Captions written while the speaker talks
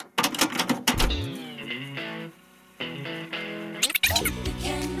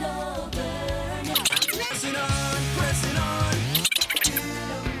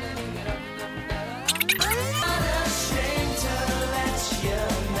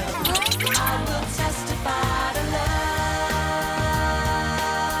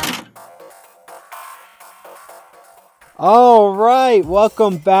All right,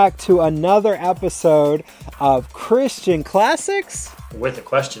 welcome back to another episode of Christian Classics with a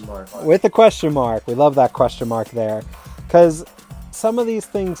question mark. With a question mark. We love that question mark there, because some of these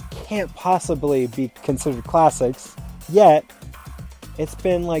things can't possibly be considered classics, yet it's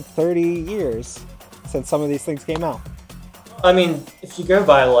been like 30 years since some of these things came out. I mean, if you go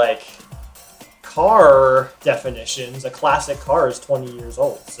by like car definitions, a classic car is 20 years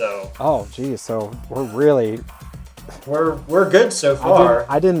old. So oh, geez, so we're good so far.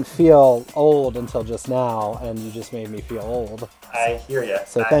 I didn't feel old until just now, and you just made me feel old. I hear you.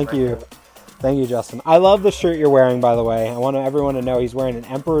 So thank you, Justin. I love the shirt you're wearing, by the way. I want everyone to know he's wearing an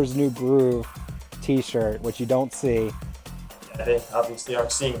Emperor's New Groove t-shirt, which you don't see. Yeah, they obviously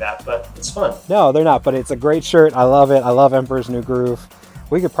aren't seeing that, but it's fun. No, they're not, but it's a great shirt. I love it. I love Emperor's New Groove.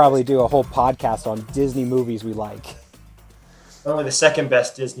 We could probably do a whole podcast on Disney movies we like. Only the second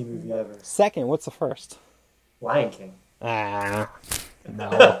best Disney movie ever. Second? What's the first? Lion King. No.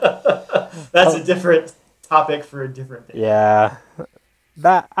 That's a different topic for a different day. Yeah.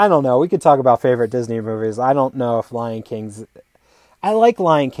 I don't know. We could talk about favorite Disney movies. I don't know if Lion King's... I like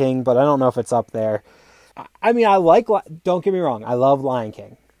Lion King, but I don't know if it's up there. I mean, don't get me wrong. I love Lion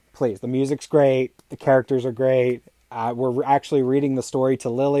King. Please. The music's great. The characters are great. We're actually reading the story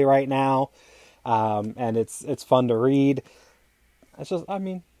to Lily right now. And it's fun to read. It's just, I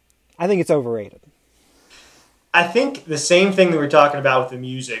think it's overrated. I think the same thing that we're talking about with the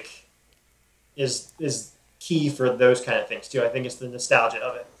music is key for those kind of things too. I think it's the nostalgia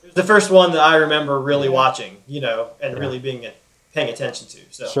of it. It was the first one that I remember really watching, and really paying attention to.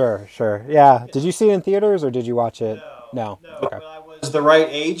 So Sure. Yeah. Did you see it in theaters or did you watch it? No. Okay. But I was the right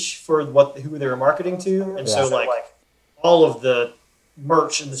age for who they were marketing to, and so all of the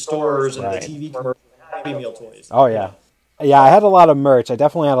merch in the stores and the TV commercials, Happy Meal toys. Oh yeah. Yeah, I had a lot of merch. I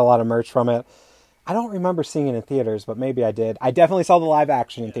definitely had a lot of merch from it. I don't remember seeing it in theaters, but maybe I did. I definitely saw the live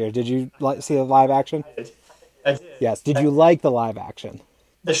action in theaters. Did you see the live action? I did. Yes. Did you like the live action?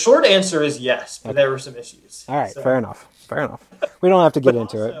 The short answer is yes, but there were some issues. All right, fair enough. We don't have to get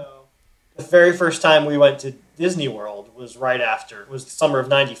into it. The very first time we went to Disney World was the summer of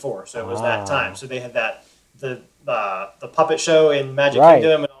 '94, so it was that time. So they had the puppet show in Magic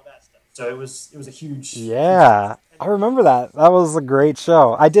Kingdom and all that stuff. So it was a huge... Yeah. I remember that. That was a great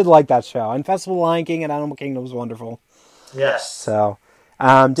show. I did like that show. And Festival of Lion King and Animal Kingdom was wonderful. Yes. So,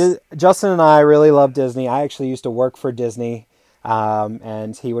 Justin and I really love Disney. I actually used to work for Disney,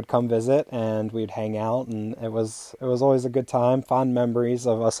 and he would come visit, and we'd hang out, and it was always a good time. Fond memories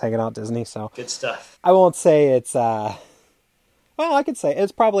of us hanging out at Disney. So good stuff. I won't say it's I could say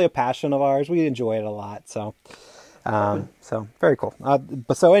it's probably a passion of ours. We enjoy it a lot. So, so very cool.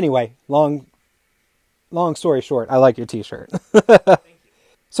 But so anyway, Long story short, I like your t-shirt. Thank you.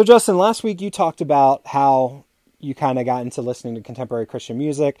 So Justin, last week you talked about how you kind of got into listening to contemporary Christian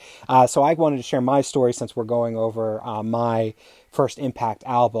music. So I wanted to share my story since we're going over my first Impact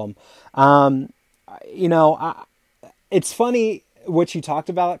album. It's funny what you talked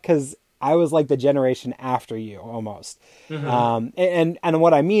about because I was like the generation after you almost. Mm-hmm. And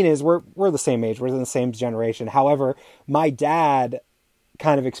what I mean is we're the same age. We're in the same generation. However, my dad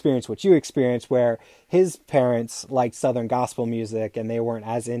kind of experienced what you experienced, where his parents liked Southern gospel music and they weren't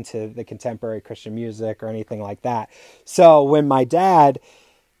as into the contemporary Christian music or anything like that. So when my dad,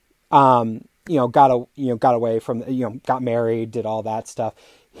 got away from, got married, did all that stuff,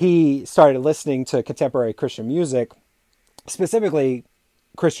 he started listening to contemporary Christian music, specifically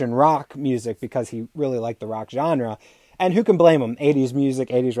Christian rock music, because he really liked the rock genre. And who can blame him?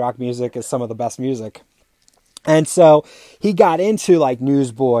 80s rock music is some of the best music. And so he got into like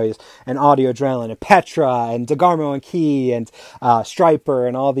Newsboys and Audio Adrenaline and Petra and DeGarmo and Key and Stryper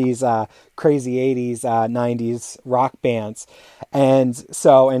and all these crazy 80s, 90s rock bands. And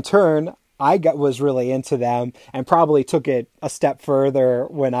so in turn, I was really into them and probably took it a step further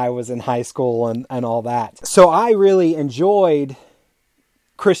when I was in high school and all that. So I really enjoyed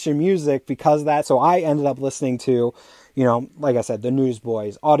Christian music because of that. So I ended up listening to, like I said, the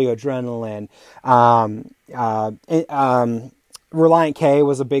Newsboys, Audio Adrenaline, Relient K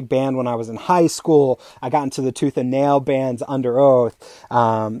was a big band when I was in high school. I got into the Tooth and Nail bands, Under Oath,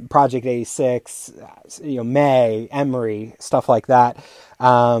 Project 86, May, Emery, stuff like that,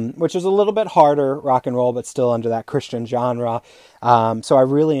 which is a little bit harder rock and roll, but still under that Christian genre. So I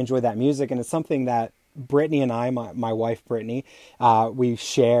really enjoyed that music, and it's something that Brittany and I, my wife Brittany, we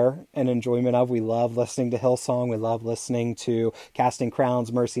share an enjoyment of. We love listening to Hillsong. We love listening to Casting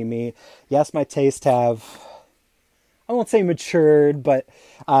Crowns, Mercy Me. Yes, my tastes have I won't say matured, but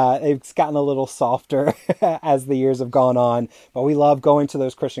it's gotten a little softer as the years have gone on. But we love going to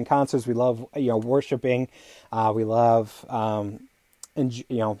those Christian concerts. We love, worshiping. We love, and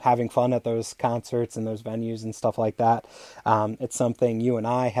having fun at those concerts and those venues and stuff like that. It's something you and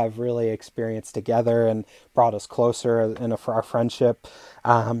I have really experienced together and brought us closer in our friendship.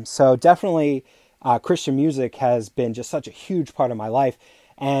 So definitely, Christian music has been just such a huge part of my life.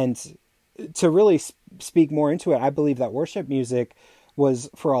 And to really speak more into it, I believe that worship music was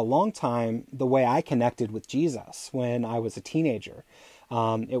for a long time the way I connected with Jesus when I was a teenager.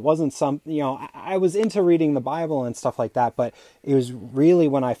 It wasn't I was into reading the Bible and stuff like that, but it was really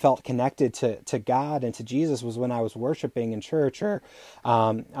when I felt connected to God and to Jesus was when I was worshiping in church. Or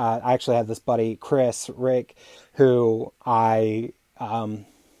I actually had this buddy, Rick, who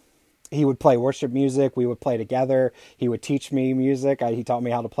he would play worship music. We would play together. He would teach me music. He taught me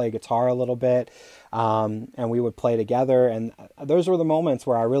how to play guitar a little bit. And we would play together. And those were the moments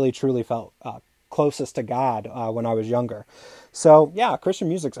where I really, truly felt closest to God when I was younger. So yeah, Christian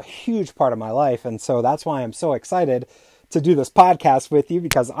music's a huge part of my life. And so that's why I'm so excited to do this podcast with you,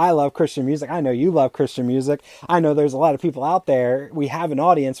 because I love Christian music. I know you love Christian music. I know there's a lot of people out there. We have an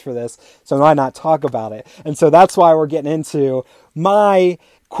audience for this, so why not talk about it? And so that's why we're getting into my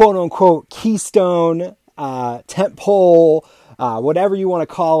quote unquote keystone, tentpole, whatever you want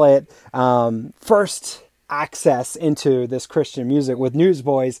to call it, first access into this Christian music with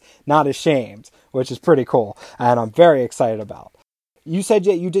Newsboys Not Ashamed, which is pretty cool. And I'm very excited about. You said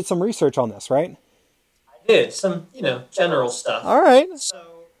you did some research on this, right? I did some, general stuff. All right.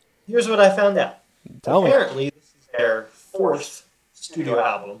 So here's what I found out. Tell me. Apparently, this is their fourth studio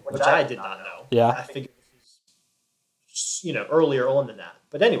album, which I did not know. Yeah. I figured this is, earlier on than that.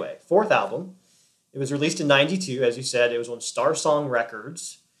 But anyway, fourth album. It was released in 92, as you said. It was on Star Song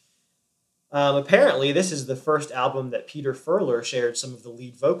Records. Apparently, this is the first album that Peter Furler shared some of the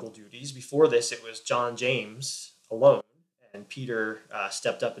lead vocal duties. Before this, it was John James alone. And Peter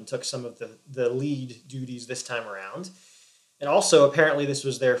stepped up and took some of the lead duties this time around. And also, apparently, this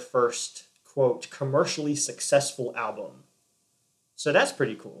was their first, quote, commercially successful album. So that's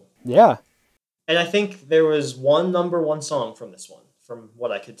pretty cool. Yeah. And I think there was one number one song from this one, from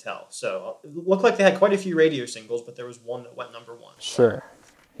what I could tell. So it looked like they had quite a few radio singles, but there was one that went number one. Sure.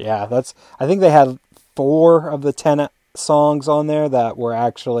 Yeah, I think they had 4 of the 10 songs on there that were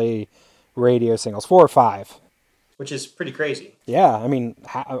actually radio singles, 4 or 5. Which is pretty crazy. Yeah, I mean,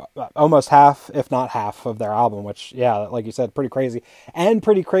 almost half, if not half, of their album, which, yeah, like you said, pretty crazy. And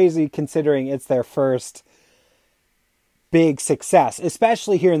pretty crazy considering it's their first big success,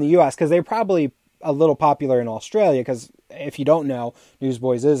 especially here in the U.S., because they're probably a little popular in Australia, because if you don't know,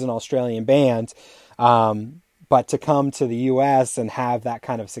 Newsboys is an Australian band. But to come to the U.S. and have that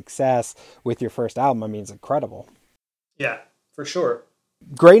kind of success with your first album, I mean, it's incredible. Yeah, for sure.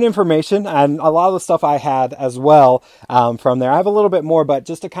 Great information, and a lot of the stuff I had as well from there. I have a little bit more, but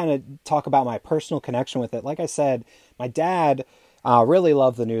just to kind of talk about my personal connection with it. Like I said, my dad really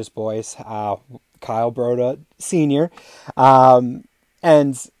loved the Newsboys, Kyle Broda Sr.,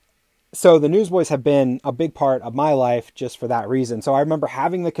 and so the Newsboys have been a big part of my life just for that reason. So I remember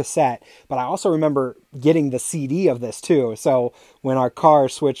having the cassette, but I also remember getting the CD of this too. So when our car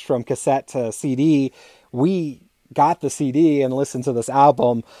switched from cassette to CD, we got the CD and listened to this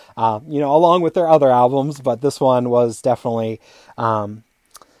album, along with their other albums, but this one was definitely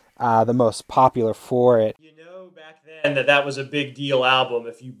the most popular for it. Back then that was a big deal album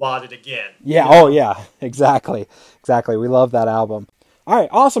if you bought it again. Yeah, oh yeah, exactly. We love that album. All right,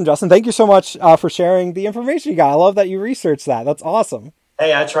 awesome, Justin. Thank you so much for sharing the information you got. I love that you researched that. That's awesome.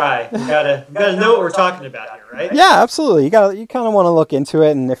 Hey, I try. You gotta know what we're talking about here, right? Yeah, absolutely. You kind of want to look into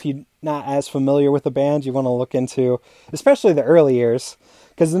it, and if you're not as familiar with the band, you want to look into, especially the early years,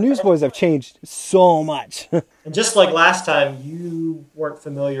 because the Newsboys have changed so much. And just like last time, you weren't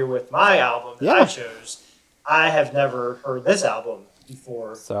familiar with my album that I chose. I have never heard this album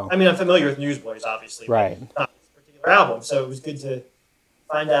before. So I mean, I'm familiar with Newsboys, obviously, right? But not this particular album, so it was good to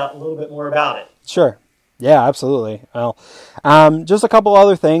find out a little bit more about it. Sure. Yeah, absolutely. Well, just a couple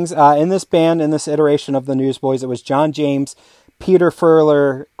other things. In this band, in this iteration of the Newsboys, it was John James, Peter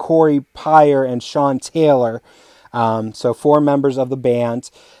Furler, Corey Pryor, and Sean Taylor. So 4 members of the band.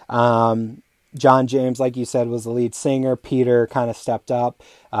 John James, like you said, was the lead singer. Peter kind of stepped up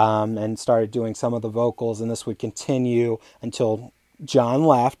and started doing some of the vocals, and this would continue until John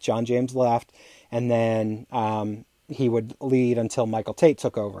James left, and then he would lead until Michael Tate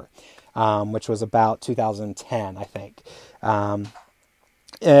took over, which was about 2010, I think.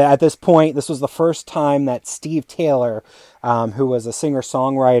 At this point, this was the first time that Steve Taylor, who was a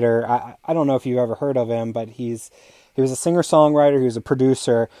singer-songwriter, I don't know if you've ever heard of him, but he's He was a singer-songwriter, he was a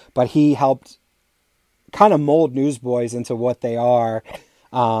producer, but he helped kind of mold Newsboys into what they are,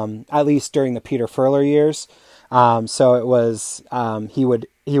 at least during the Peter Furler years. So it was, he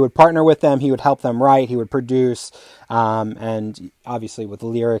would partner with them, he would help them write, he would produce, and obviously with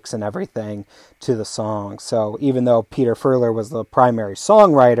lyrics and everything to the song. So even though Peter Furler was the primary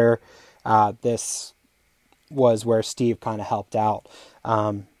songwriter, this was where Steve kind of helped out.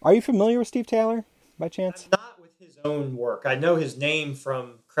 Are you familiar with Steve Taylor by chance? I'm not with his own work. I know his name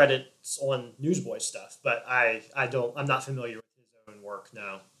from credits on Newsboys stuff, but I'm not familiar with his own work,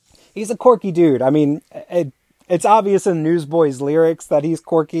 no. He's a quirky dude. I mean, it's obvious in Newsboys lyrics that he's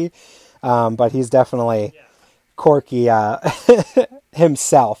quirky, but he's definitely quirky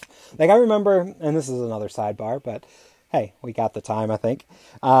himself. Like I remember, and this is another sidebar, but hey, we got the time, I think.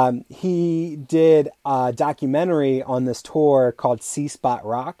 He did a documentary on this tour called C Spot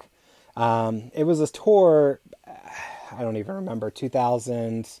Rock. It was a tour, I don't even remember,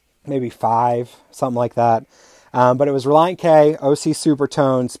 2000, maybe 5, something like that. But it was Relient K, OC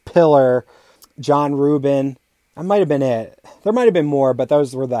Supertones, Pillar, John Rubin. That might have been it. There might have been more, but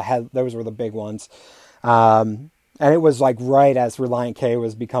those were the big ones. And it was like right as Relient K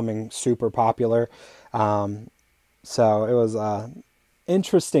was becoming super popular. So it was an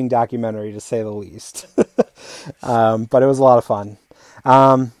interesting documentary, to say the least. But it was a lot of fun.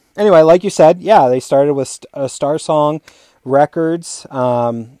 Anyway, like you said, yeah, they started with Star Song Records.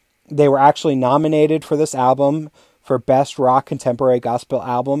 They were actually nominated for this album for Best Rock Contemporary Gospel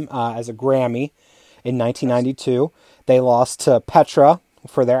Album as a Grammy in 1992. They lost to Petra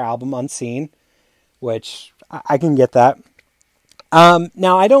for their album Unseen, which I can get that.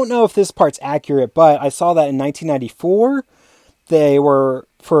 Now, I don't know if this part's accurate, but I saw that in 1994, they were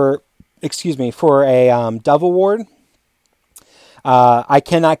for a Dove Award. I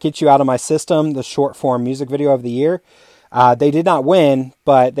Cannot Get You Out of My System, the short form music video of the year. They did not win,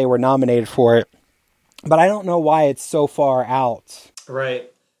 but they were nominated for it. But I don't know why it's so far out.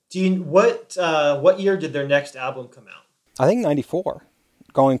 Right. What year did their next album come out? I think 94.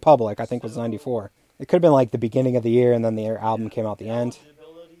 Going Public, I think, was 94. It could have been like the beginning of the year, and then their album came out the end.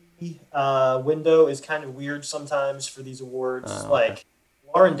 Window is kind of weird sometimes for these awards. Like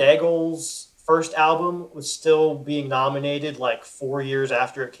Lauren Daigle's first album was still being nominated like 4 years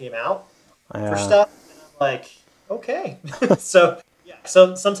after it came out for stuff. And I'm like, okay. So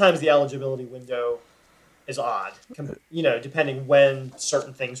sometimes the eligibility window is odd, depending when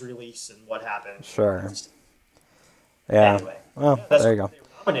certain things release and what happens. Sure. Yeah. Anyway, well, there you go. They were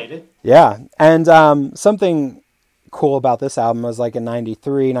nominated. Yeah. And something cool about this album was like in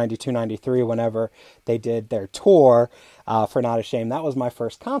 93, 92, 93, whenever they did their tour for Not Ashamed. That was my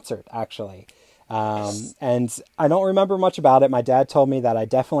first concert, actually. And I don't remember much about it. My dad told me that I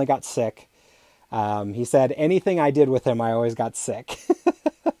definitely got sick. He said anything I did with him, I always got sick.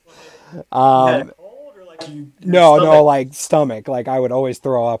 No, like stomach. Like I would always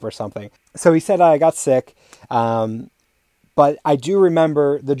throw up or something. So he said I got sick. But I do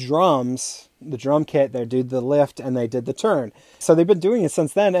remember the drums, the drum kit, they did the lift and they did the turn. So they've been doing it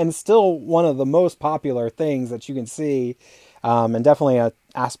since then, and it's still one of the most popular things that you can see, and definitely an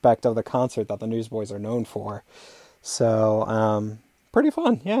aspect of the concert that the Newsboys are known for. So, pretty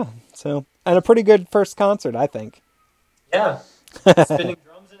fun, yeah. So, and a pretty good first concert, I think. Yeah. Spinning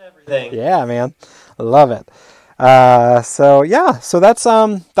drums and everything. Yeah, man. I love it. So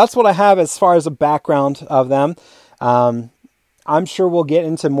that's what I have as far as a background of them. I'm sure we'll get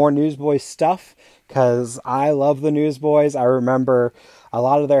into more Newsboys stuff because I love the Newsboys. I remember a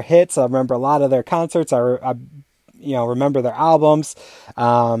lot of their hits. I remember a lot of their concerts. I remember their albums.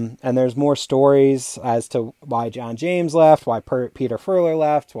 And there's more stories as to why John James left, why Peter Furler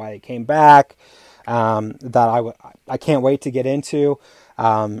left, why he came back, that I can't wait to get into.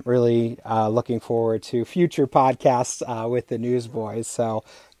 Really looking forward to future podcasts with the Newsboys. So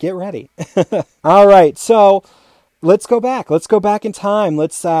get ready. All right. So let's go back. Let's go back in time.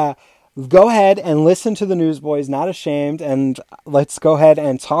 Let's go ahead and listen to the Newsboys, Not Ashamed, and let's go ahead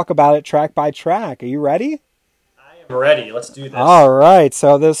and talk about it track by track. Are you ready? I am ready. Let's do this. All right.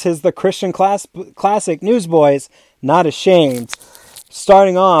 So this is the Christian classic Newsboys, Not Ashamed.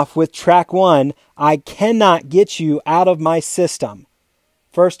 Starting off with track 1, I Cannot Get You Out of My System.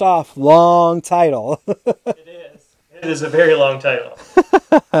 First off, long title. It is. It is a very long title.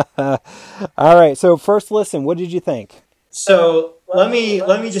 All right. So first listen, what did you think? So let me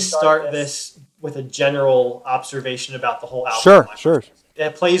just start this with a general observation about the whole album. Sure.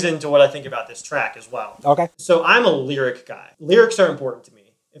 It plays into what I think about this track as well. Okay. So I'm a lyric guy. Lyrics are important to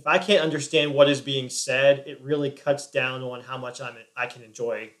me. If I can't understand what is being said, it really cuts down on how much I can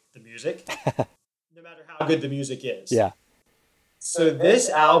enjoy the music. no matter how good the music is. Yeah. So this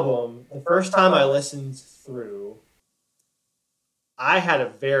album, the first time I listened through, I had a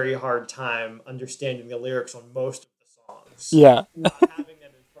very hard time understanding the lyrics on most of the songs. Yeah. Not having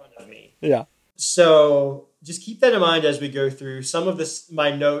them in front of me. Yeah. So just keep that in mind as we go through. Some of my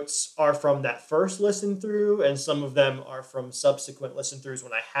notes are from that first listen through, and some of them are from subsequent listen throughs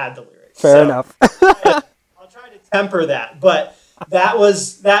when I had the lyrics. Fair enough. I'll try to temper that. But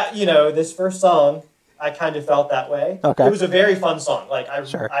this first song, I kind of felt that way. Okay. It was a very fun song. Like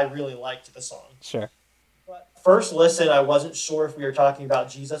I really liked the song. Sure. But first listen, I wasn't sure if we were talking about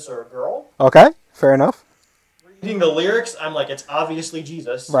Jesus or a girl. Okay. Fair enough. Reading the lyrics, I'm like, it's obviously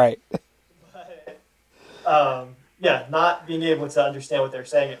Jesus. Right. But, not being able to understand what they're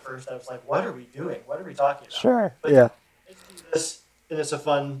saying at first, I was like, what are we doing? What are we talking about? Sure. But yeah. It's Jesus, and it's a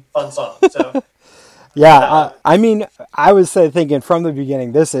fun song. So. Yeah, I mean, I was thinking from the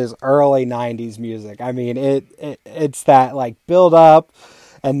beginning, this is early '90s music. I mean, it's that like build up,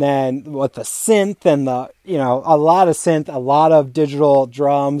 and then with the synth and a lot of synth, a lot of digital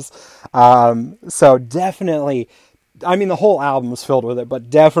drums. So definitely, I mean, the whole album is filled with it, but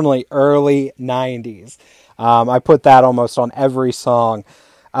definitely early '90s. I put that almost on every song.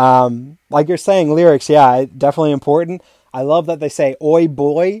 Like you're saying, lyrics, yeah, definitely important. I love that they say "Oi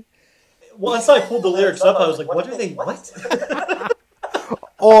boy." Well, that's how I pulled the lyrics up. I was like, what are they? What?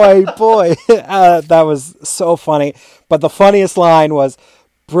 Oi, boy. That was so funny. But the funniest line was,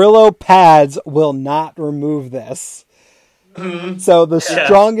 Brillo pads will not remove this. Mm-hmm. So the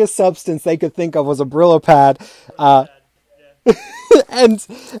strongest substance they could think of was a Brillo pad. And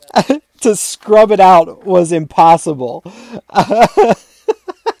to scrub it out was impossible.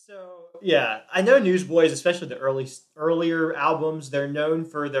 Yeah, I know Newsboys, especially the earlier albums, they're known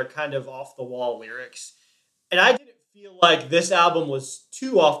for their kind of off-the-wall lyrics. And I didn't feel like this album was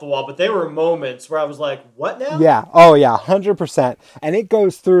too off-the-wall, but there were moments where I was like, what now? Yeah, oh yeah, 100%. And it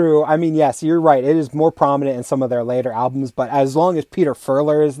goes through, I mean, yes, you're right, it is more prominent in some of their later albums, but as long as Peter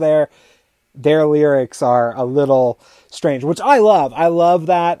Furler is there, their lyrics are a little strange, which I love. I love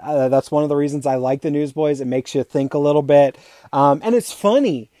that. That's one of the reasons I like the Newsboys. It makes you think a little bit. And it's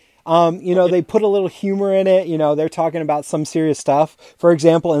funny. They put a little humor in it. They're talking about some serious stuff. For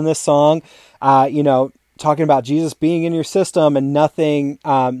example, in this song, talking about Jesus being in your system and nothing,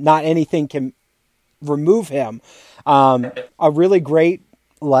 not anything can remove him. A really great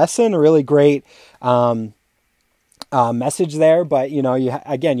lesson, a really great message there. But, you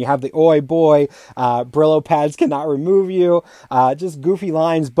have the oi boy, Brillo pads cannot remove you, just goofy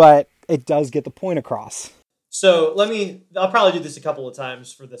lines, but it does get the point across. So I'll probably do this a couple of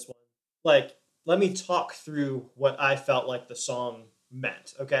times for this one. Like, let me talk through what I felt like the song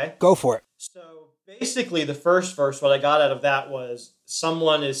meant, okay? Go for it. So basically the first verse, what I got out of that was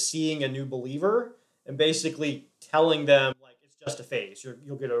someone is seeing a new believer and basically telling them, like, it's just a phase.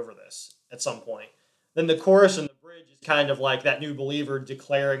 You'll get over this at some point. Then the chorus and the bridge is kind of like that new believer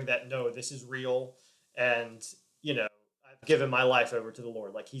declaring that, no, this is real. And, I've given my life over to the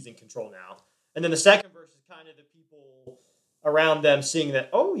Lord. Like, he's in control now. And then the second verse is kind of the people around them seeing that,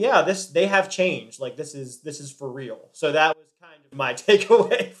 oh yeah, they have changed. Like this is for real. So that was kind of my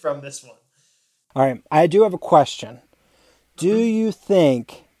takeaway from this one. All right, I do have a question. Do you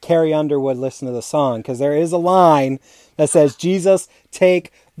think Carrie Underwood listened to the song? Because there is a line that says, "Jesus,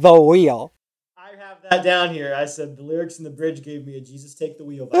 take the wheel." I have that down here. I said the lyrics in the bridge gave me a "Jesus, take the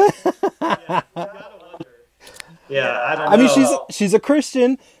wheel" vibe. Yeah, you gotta wonder. Yeah, I don't know. I mean, she's a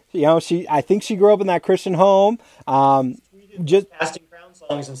Christian. I think she grew up in that Christian home. Just Casting Crown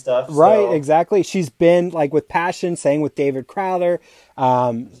songs and stuff. Right, so. Exactly. She's been like with Passion, sang with David Crowther.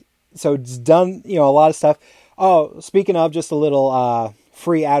 So it's done, a lot of stuff. Oh, speaking of, just a little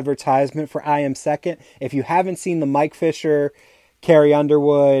free advertisement for I Am Second. If you haven't seen the Mike Fisher, Carrie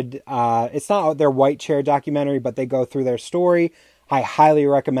Underwood, it's not their White Chair documentary, but they go through their story. I highly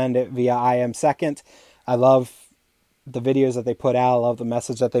recommend it via I Am Second. I love the videos that they put out. I love the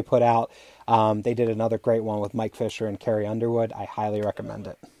message that they put out. They did another great one with Mike Fisher and Carrie Underwood. I highly recommend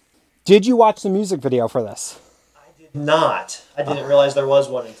it. Did you watch the music video for this? I did not. I didn't realize there was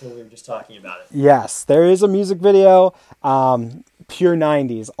one until we were just talking about it. Yes, there is a music video. Pure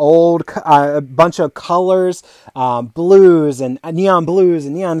 90s. Old, a bunch of colors, blues and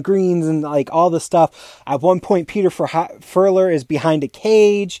neon greens and like all this stuff. At one point, Peter Furler is behind a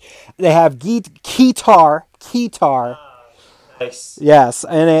cage. They have guitar. Nice. Yes,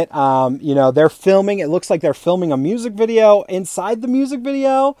 and it, they're filming. It looks like they're filming a music video inside the music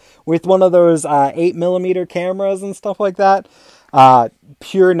video with one of those 8mm cameras and stuff like that.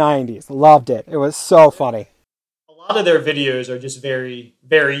 Pure 90s. Loved it. It was so funny. A lot of their videos are just very,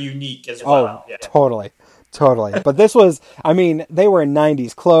 very unique as well. Oh, totally. But this was, I mean, they were in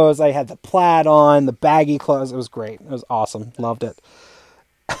 90s clothes. They had the plaid on, the baggy clothes. It was great. It was awesome. Loved it.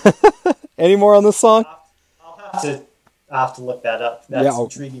 Any more on this song? I'll have to look that up. That's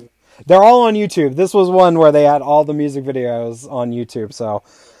intriguing. They're all on YouTube. This was one where they had all the music videos on YouTube, so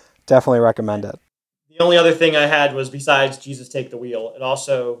definitely recommend it. The only other thing I had was, besides Jesus Take the Wheel, it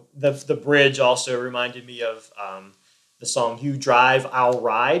also, the bridge also reminded me of the song You Drive, I'll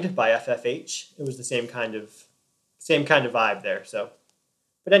Ride by FFH. It was the same kind of vibe there. So,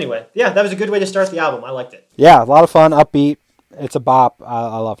 but anyway, yeah, that was a good way to start the album. I liked it. Yeah, a lot of fun, upbeat. It's a bop.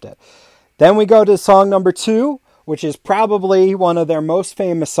 I loved it. Then we go to song number 2, which is probably one of their most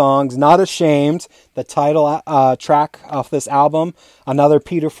famous songs, Not Ashamed, the title track off this album. Another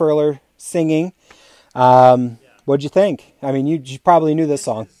Peter Furler singing. What'd you think? I mean, you probably knew this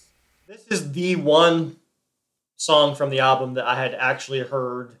song. This is the one song from the album that I had actually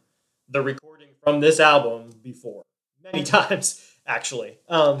heard the recording from this album before many times, actually.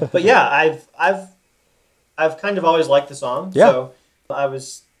 But yeah, I've kind of always liked the song, so I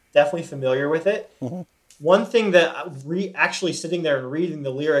was definitely familiar with it. Mm-hmm. One thing that actually sitting there and reading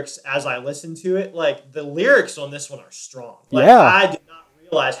the lyrics as I listened to it, like, the lyrics on this one are strong. Like, I did not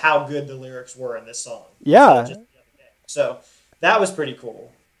realize how good the lyrics were in this song. Yeah. So that was pretty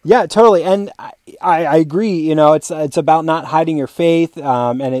cool. Yeah, totally. And I agree, you know, it's about not hiding your faith,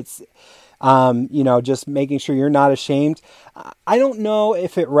 and it's, you know, just making sure you're not ashamed. I don't know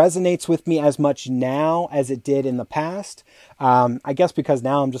if it resonates with me as much now as it did in the past. I guess because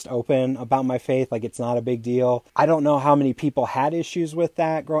now I'm just open about my faith. Like, it's not a big deal. I don't know how many people had issues with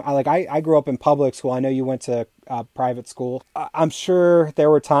that. I grew up in public school. I know you went to private school. I'm sure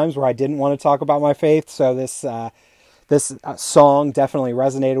there were times where I didn't want to talk about my faith. So this song definitely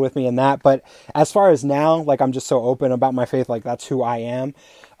resonated with me in that. But as far as now, like, I'm just so open about my faith. Like, that's who I am.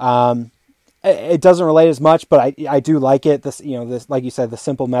 It doesn't relate as much, but I do like it. This, you know, this, like you said, the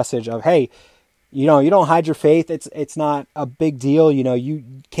simple message of, hey, you know, you don't hide your faith. It's not a big deal. You know, you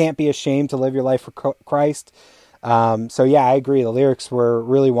can't be ashamed to live your life for Christ. So yeah, I agree. The lyrics were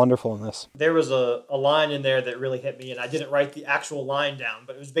really wonderful in this. There was a line in there that really hit me, and I didn't write the actual line down,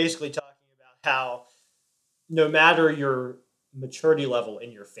 but it was basically talking about how no matter your maturity level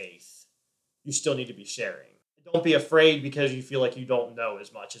in your faith, you still need to be sharing. Don't be afraid because you feel like you don't know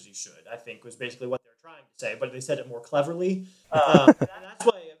as much as you should, I think was basically what they're trying to say, but they said it more cleverly. And that's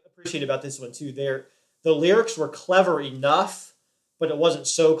what I appreciate about this one too. The lyrics were clever enough, but it wasn't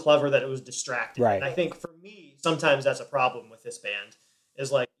so clever that it was distracting. Right. And I think for me, sometimes that's a problem with this band,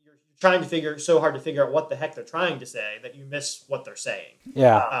 is like you're trying to so hard to figure out what the heck they're trying to say that you miss what they're saying.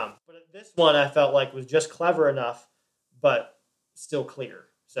 Yeah. But this one I felt like was just clever enough, but still clear.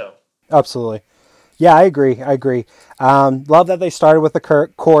 So absolutely. Yeah, I agree. Love that they started with the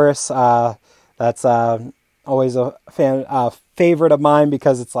chorus. That's always a favorite of mine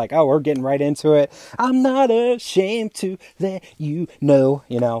because it's like, oh, we're getting right into it. I'm not ashamed to let you know.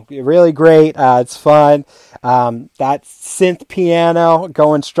 You know, really great. It's fun. That synth piano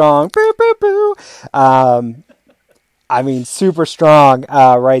going strong. Boo, boo, boo. I mean, super strong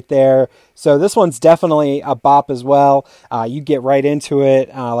right there. So this one's definitely a bop as well. You get right into it,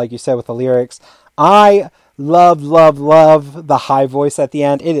 like you said, with the lyrics. I love the high voice at the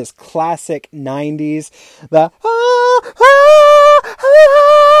end. It is classic 90s. The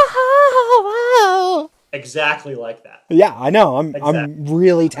exactly like that. Yeah, I know. I'm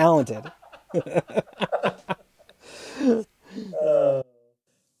really talented. We've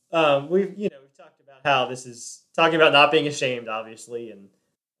talked about how this is talking about not being ashamed, obviously, and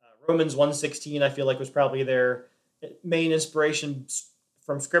Romans 1:16 I feel like was probably their main inspiration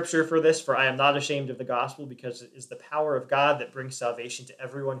from Scripture for this. For I am not ashamed of the gospel, because it is the power of God that brings salvation to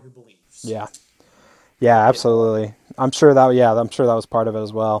everyone who believes. Yeah, absolutely. I'm sure that was part of it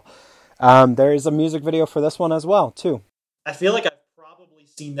as well. There is a music video for this one as well, too. I feel like I've probably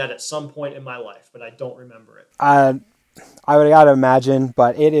seen that at some point in my life, but I don't remember it. I would have got to imagine,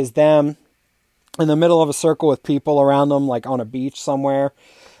 but it is them in the middle of a circle with people around them, like on a beach somewhere,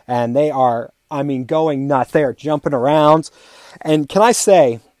 and they are, going nuts. They are jumping around. And can I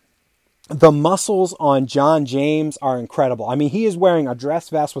say, the muscles on John James are incredible. I mean, he is wearing a dress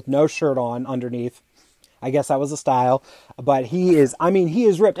vest with no shirt on underneath. I guess that was the style. But he is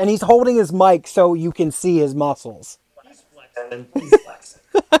ripped. And he's holding his mic so you can see his muscles. He's flexing.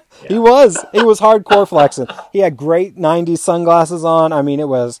 Yeah. He was hardcore flexing. He had great 90s sunglasses on. I mean, it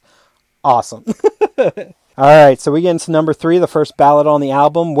was awesome. All right, so we get into number 3, the first ballad on the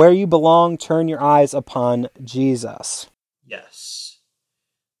album, Where You Belong, Turn Your Eyes Upon Jesus. Yes.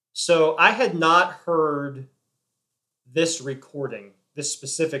 So I had not heard this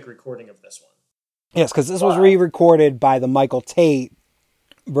specific recording of this one. Yes, because this was re-recorded by the Michael Tate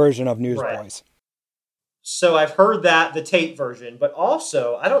version of Newsboys. Right. So I've heard the Tate version, but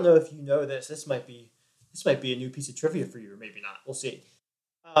also, I don't know if you know this. This might be a new piece of trivia for you, or maybe not. We'll see.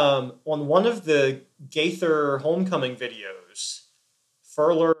 On one of the Gaither Homecoming videos,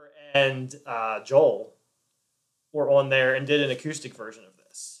 Furler and Joel were on there and did an acoustic version of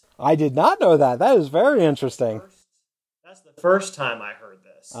this. I did not know that. That is very interesting. That's the first time I heard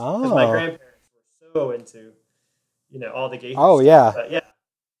this. Because my grandparents were so into, all the Gaither stuff. Yeah. But yeah.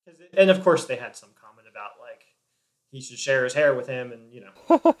 And of course they had some comment about, like, he should share his hair with him and,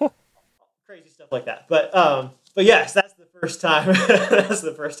 crazy stuff like that. But yes, that's the first time. That's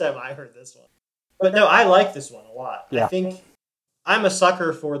the first time I heard this one. But no, I like this one a lot. Yeah. I think I'm a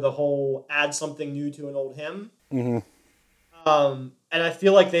sucker for the whole add something new to an old hymn. Mm-hmm. And I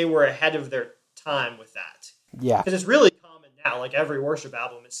feel like they were ahead of their time with that. Yeah. Because it's really common now. Like every worship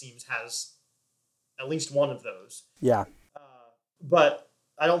album, it seems, has at least one of those. Yeah. But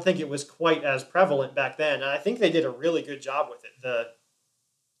I don't think it was quite as prevalent back then. And I think they did a really good job with it.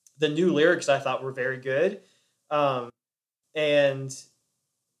 The new lyrics I thought were very good. And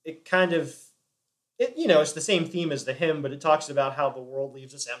it kind of, it's the same theme as the hymn, but it talks about how the world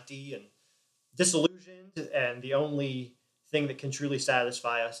leaves us empty and disillusioned, and the only thing that can truly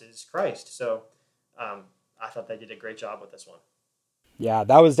satisfy us is Christ. So I thought they did a great job with this one. Yeah,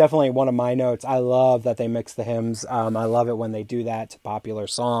 that was definitely one of my notes. I love that they mix the hymns. I love it when they do that to popular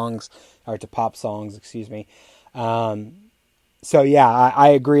songs, or to pop songs, excuse me. So yeah, I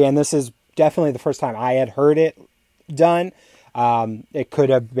agree. And this is definitely the first time I had heard it done. It could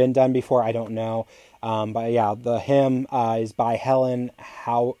have been done before, I don't know. But yeah, the hymn is by Helen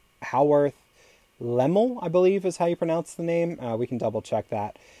Howarth Lemmel, I believe is how you pronounce the name. We can double check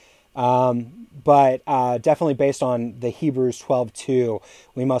that. But definitely based on the Hebrews 12:2,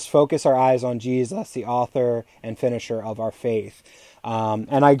 we must focus our eyes on Jesus, the author and finisher of our faith.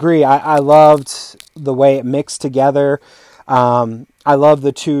 And I agree. I loved the way it mixed together. I love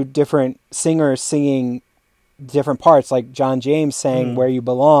the two different singers singing different parts, like John James saying Where You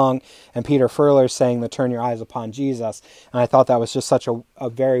Belong, and Peter Furler saying the Turn Your Eyes Upon Jesus. And I thought that was just such a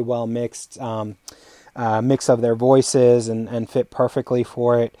very well mixed mix of their voices and fit perfectly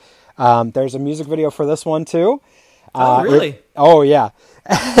for it. There's a music video for this one too. Oh, really? Yeah.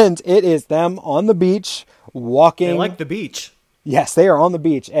 And it is them on the beach walking. They like the beach. Yes, they are on the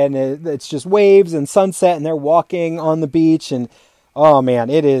beach, and it's just waves and sunset, and they're walking on the beach, and oh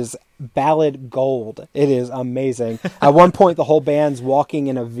man, it is ballad gold. It is amazing. At one point, the whole band's walking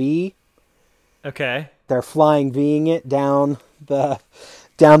in a V. Okay. They're flying Ving it down the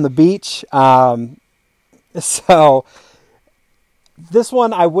beach. So this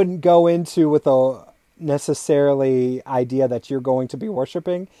one I wouldn't go into with a necessarily idea that you're going to be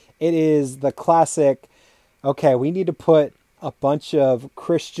worshiping. It is the classic, okay, we need to put a bunch of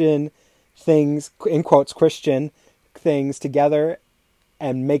Christian things, in quotes, Christian things together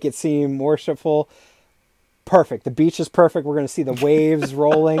and make it seem worshipful. Perfect. The beach is perfect. We're going to see the waves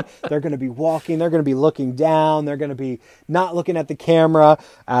rolling. They're going to be walking. They're going to be looking down. They're going to be not looking at the camera.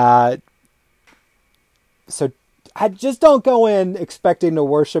 So I just don't go in expecting to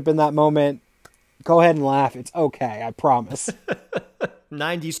worship in that moment. Go ahead and laugh. It's okay. I promise.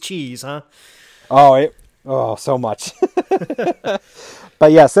 90s cheese, huh? Oh, so much.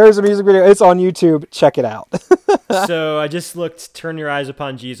 But yes, there's a music video. It's on YouTube. Check it out. So I just looked, Turn Your Eyes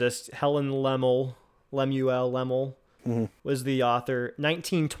Upon Jesus. Helen Lemuel was the author.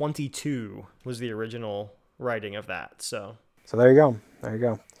 1922 was the original writing of that. So there you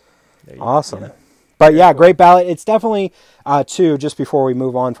go. Awesome. Yeah. But yeah, great ballad. It's definitely, too, just before we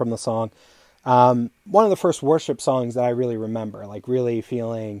move on from the song, one of the first worship songs that I really remember, like really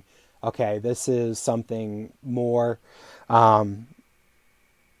feeling, okay, this is something more.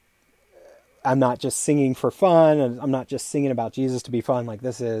 I'm not just singing for fun, and I'm not just singing about Jesus to be fun. Like,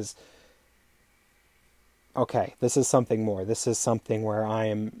 this is, okay, this is something more. This is something where I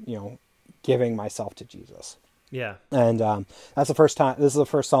am, giving myself to Jesus. Yeah. And that's the first time. This is the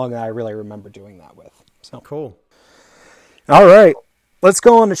first song that I really remember doing that with. So cool. All right. Let's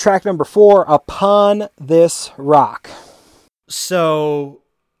go on to track number 4, Upon This Rock. So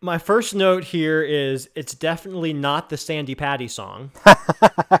my first note here is it's definitely not the Sandy Patty song.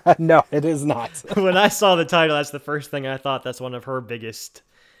 No, it is not. When I saw the title, that's the first thing I thought. That's one of her biggest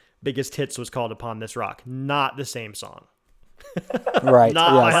hits was called Upon This Rock. Not the same song. Right.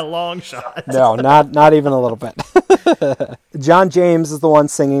 Not by a long shot. No, not even a little bit. John James is the one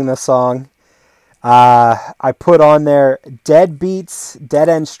singing this song. I put on there, dead beats, dead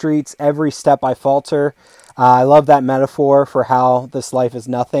end streets, every step I falter. I love that metaphor for how this life is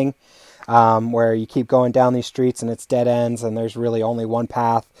nothing, where you keep going down these streets and it's dead ends and there's really only one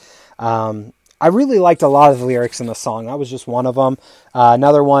path. I really liked a lot of the lyrics in the song. That was just one of them.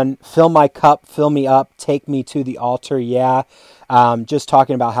 Another one, fill my cup, fill me up, take me to the altar. Yeah. Just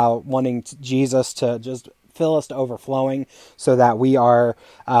talking about how wanting Jesus to just fill us to overflowing so that we are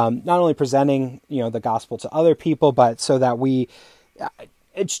not only presenting, the gospel to other people, but so that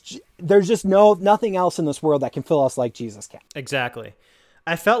there's just nothing else in this world that can fill us like Jesus can. Exactly.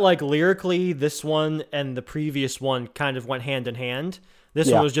 I felt like lyrically this one and the previous one kind of went hand in hand. This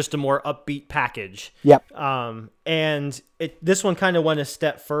one was just a more upbeat package. Yep. And this one kind of went a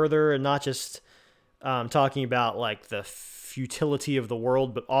step further and not just talking about like the futility of the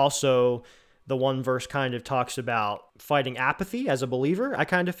world, but also the one verse kind of talks about fighting apathy as a believer, I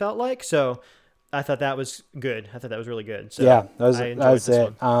kind of felt like. So I thought that was good. I thought that was really good. So yeah, that was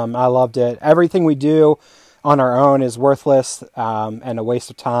it. I loved it. Everything we do on our own is worthless and a waste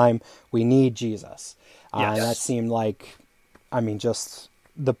of time. We need Jesus. Yes. And that seemed like, just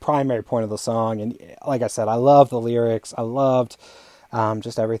the primary point of the song. And like I said, I love the lyrics. I loved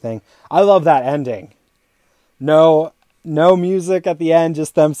just everything. I love that ending. No music at the end,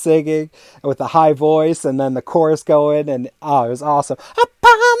 just them singing with a high voice and then the chorus going. And it was awesome.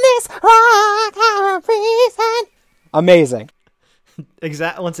 Upon this rock, our reason. Amazing.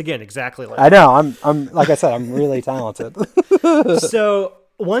 Once again, exactly like I know. I'm like I said, I'm really talented. So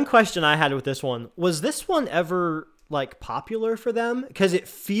one question I had with this one, was this one ever like popular for them? Because it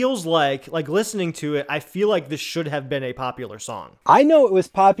feels like listening to it, I feel like this should have been a popular song. I know it was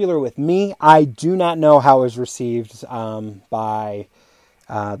popular with me. I do not know how it was received by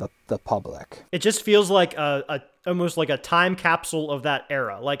the public. It just feels like a almost like a time capsule of that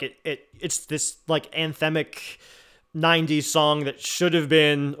era. Like it's this like anthemic 90s song that should have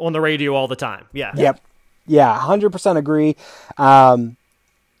been on the radio all the time. Yeah. Yep. Yeah, 100% agree.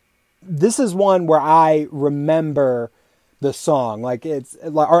 This is one where I remember the song, like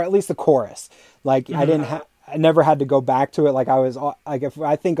or at least the chorus. Like I never had to go back to it. Like I was like, if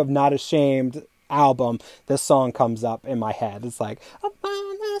I think of Not Ashamed album, this song comes up in my head. It's like,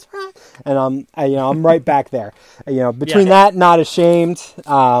 and I'm right back there. Between that, Not Ashamed,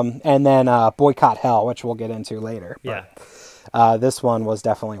 and then Boycott Hell, which we'll get into later. But, this one was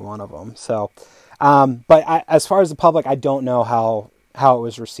definitely one of them. So, but as far as the public, I don't know how it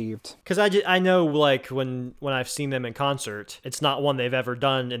was received. Because I know like when I've seen them in concert, it's not one they've ever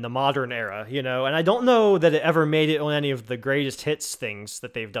done in the modern era, and I don't know that it ever made it on any of the greatest hits things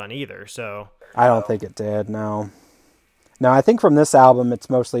that they've done either. So I don't think it did. No, I think from this album, it's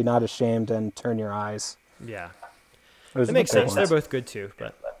mostly Not Ashamed and Turn Your Eyes. Yeah, it makes sense. They're both good too,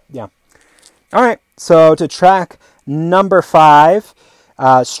 but yeah. All right, so to track number 5,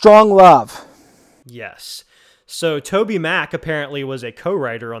 Strong Love. Yes. So Toby Mac apparently was a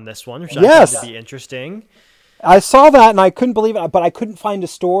co-writer on this one, which I found to be interesting. I saw that and I couldn't believe it, but I couldn't find a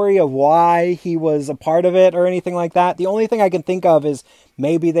story of why he was a part of it or anything like that. The only thing I can think of is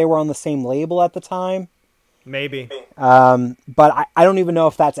maybe they were on the same label at the time. Maybe. But I don't even know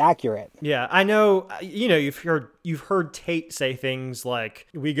if that's accurate. Yeah, I know, you've heard Tate say things like,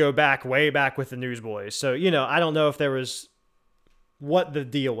 we go way back with the Newsboys. So, I don't know if there was, what the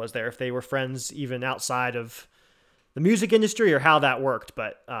deal was there, if they were friends even outside of the music industry or how that worked,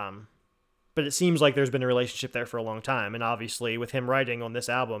 but it seems like there's been a relationship there for a long time, and obviously with him writing on this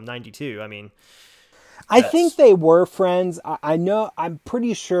album, 92, I think they were friends. I'm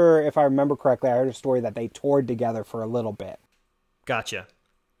pretty sure, if I remember correctly, I heard a story that they toured together for a little bit. Gotcha.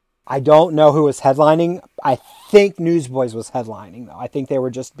 I don't know who was headlining. I think Newsboys was headlining, though. I think they were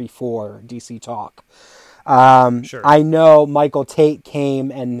just before DC Talk. Sure. I know Michael Tate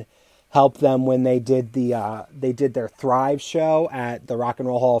came and helped them when they did their Thrive show at the Rock and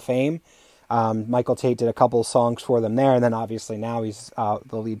Roll Hall of Fame. Michael Tate did a couple of songs for them there, and then obviously now he's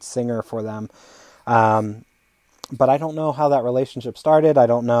the lead singer for them. But I don't know how that relationship started. I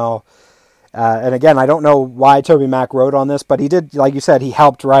don't know. And again, I don't know why Toby Mac wrote on this, but he did, like you said, he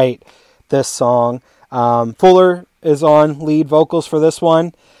helped write this song. Fuller is on lead vocals for this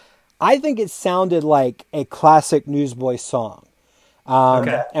one. I think it sounded like a classic Newsboys song.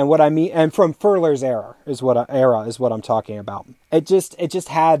 Okay. And what I mean, and from Furler's era is what I'm talking about. It just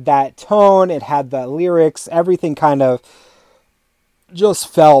had that tone. It had the lyrics. Everything kind of just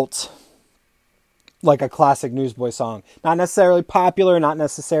felt like a classic Newsboys song. Not necessarily popular, not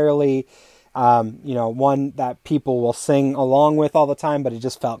necessarily, one that people will sing along with all the time, but it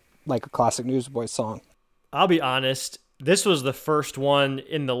just felt like a classic Newsboys song. I'll be honest. This was the first one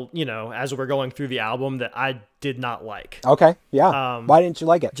in the, as we're going through the album that I did not like. Okay. Yeah. Why didn't you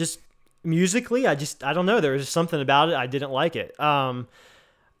like it? Just, musically, I don't know. There was just something about it. I didn't like it.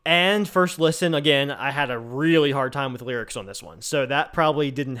 And first listen, again, I had a really hard time with lyrics on this one. So that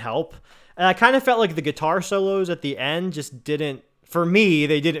probably didn't help. And I kind of felt like the guitar solos at the end just didn't, for me,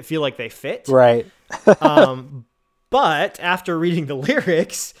 they didn't feel like they fit. Right. But after reading the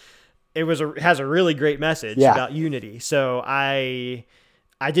lyrics, has a really great message about unity. So I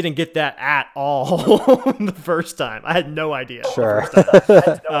didn't get that at all the first time. I had no idea. Sure.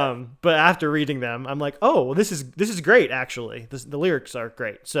 But after reading them, I'm like, oh, well, this is great. Actually, the lyrics are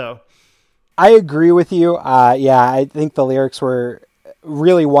great. So I agree with you. I think the lyrics were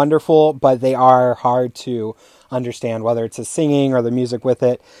really wonderful, but they are hard to understand, whether it's the singing or the music with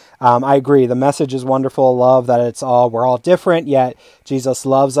it. I agree. The message is wonderful. Love that we're all different, yet Jesus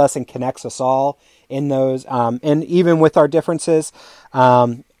loves us and connects us all in those, and even with our differences.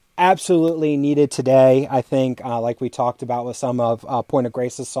 Absolutely needed today, I think, like we talked about with some of Point of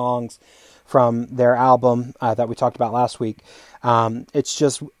Grace's songs from their album that we talked about last week. It's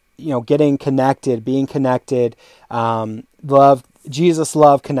just, getting connected, being connected. Jesus'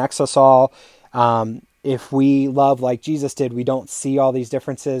 love connects us all. If we love like Jesus did, we don't see all these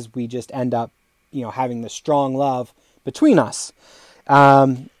differences. We just end up, having the strong love between us.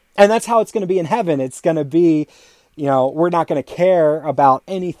 And that's how it's going to be in heaven. It's going to be, we're not going to care about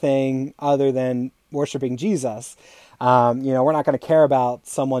anything other than worshiping Jesus. We're not going to care about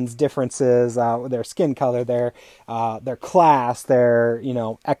someone's differences, their skin color, their class, their,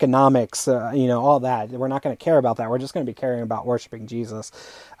 economics, all that. We're not going to care about that. We're just going to be caring about worshiping Jesus.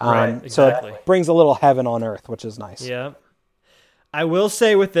 Right, exactly. So it brings a little heaven on earth, which is nice. Yeah. I will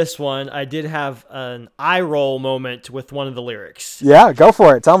say with this one, I did have an eye roll moment with one of the lyrics. Yeah, go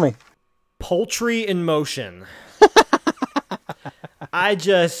for it. Tell me. Poultry in motion. I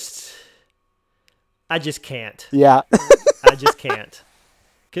just can't. Yeah. I just can't.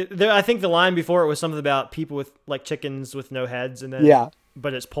 I think the line before it was something about people with like chickens with no heads, and then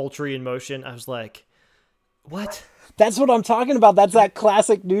but it's poultry in motion. I was like, what? That's what I'm talking about. That's that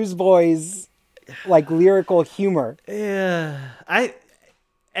classic Newsboys like lyrical humor. Yeah.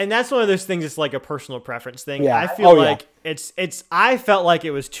 And that's one of those things. It's like a personal preference thing. Yeah. I feel like I felt like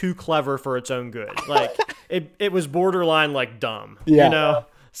it was too clever for its own good. Like it was borderline like dumb,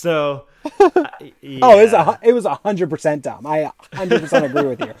 So, yeah. It was 100% dumb. I 100% agree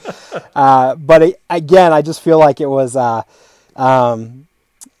with you. But again, I just feel like it was one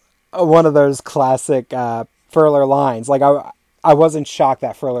of those classic Furler lines. Like I wasn't shocked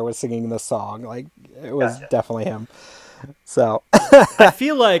that Furler was singing this song. Like it was definitely him. So I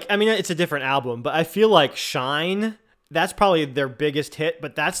feel like, it's a different album, but I feel like Shine, that's probably their biggest hit,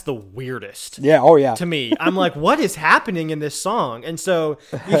 but that's the weirdest. Yeah. Oh yeah. To me, I'm like, what is happening in this song? And so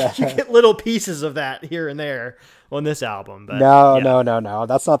you get little pieces of that here and there on this album. But No.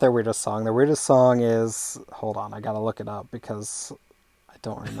 That's not their weirdest song. Their weirdest song is, hold on, I got to look it up because I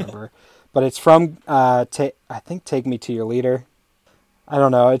don't remember, but it's from, I think Take Me to Your Leader. I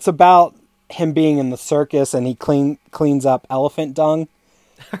don't know. It's about him being in the circus and he cleans up elephant dung.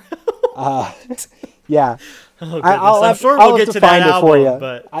 Yeah. Oh, I'm sure we'll get to that album, for you.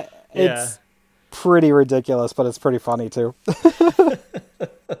 But it's pretty ridiculous, but it's pretty funny too.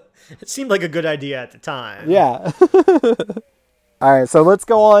 It seemed like a good idea at the time. Yeah. All right, so let's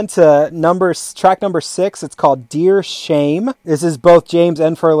go on to track number 6. It's called Dear Shame. This is both James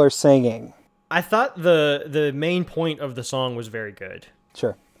and Furler singing. I thought the main point of the song was very good.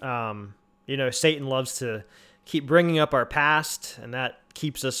 Sure. Satan loves to keep bringing up our past, and that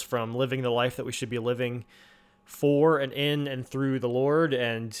keeps us from living the life that we should be living for and in and through the Lord,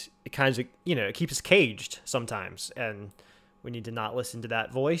 and it kind of, it keeps us caged sometimes, and we need to not listen to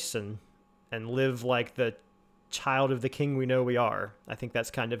that voice and live like the child of the King we know we are. I think that's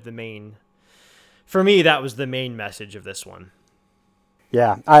kind of for me, that was the main message of this one.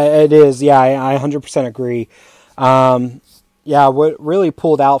 Yeah, it is. Yeah, I 100% agree. What really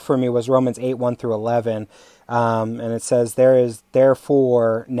pulled out for me was Romans 8, 1 through 11. And it says, there is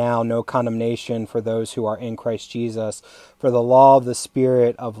therefore now no condemnation for those who are in Christ Jesus. For the law of the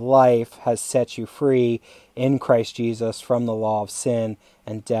Spirit of life has set you free in Christ Jesus from the law of sin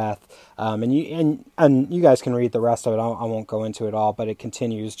and death. And you guys can read the rest of it. I won't go into it all, but it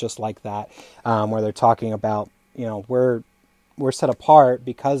continues just like that, where they're talking about, we're set apart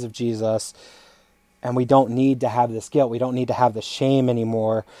because of Jesus, and we don't need to have this guilt. We don't need to have the shame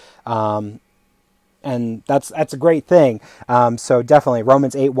anymore. And that's a great thing. So definitely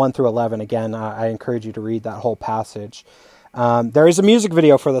Romans 8, 1 through 11. Again, I encourage you to read that whole passage. There is a music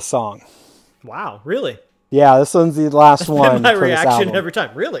video for the song. Wow, really? Yeah, this one's the last one. My for this reaction album. every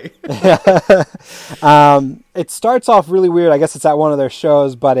time. Really? It starts off really weird. I guess it's at one of their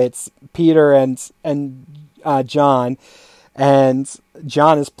shows, but it's Peter and John, and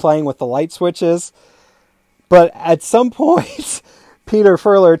John is playing with the light switches. But at some point, Peter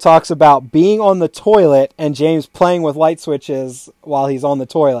Furler talks about being on the toilet and James playing with light switches while he's on the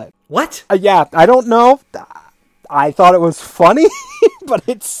toilet. What? Yeah, I don't know. I thought it was funny, but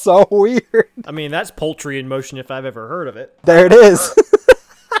it's so weird. I mean, that's poultry in motion if I've ever heard of it. There it is.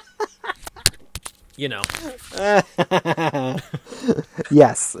 You know.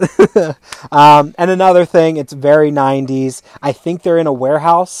 Yes. And another thing, it's very 90s. I think they're in a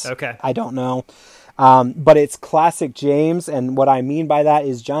warehouse. Okay. I don't know. But it's classic James, and what I mean by that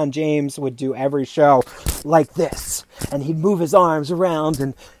is John James would do every show like this, and he'd move his arms around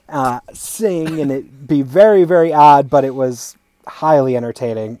and sing, and it'd be very, very odd, but it was highly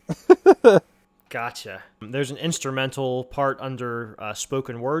entertaining. Gotcha. There's an instrumental part under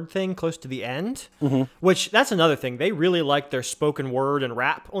spoken word thing close to the end, which that's another thing. They really like their spoken word and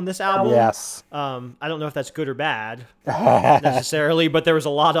rap on this album. Yes. I don't know if that's good or bad necessarily, but there was a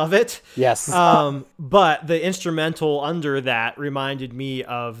lot of it. Yes. But the instrumental under that reminded me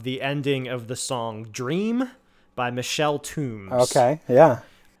of the ending of the song Dream by Michelle Toombs. Okay, yeah.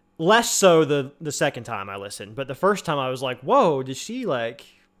 Less so the second time I listened, but the first time I was like, whoa, did she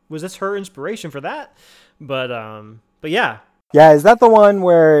was this her inspiration for that? But yeah. Yeah, is that the one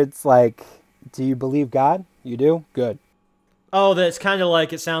where it's like, do you believe God? You do? Good. Oh, that's kind of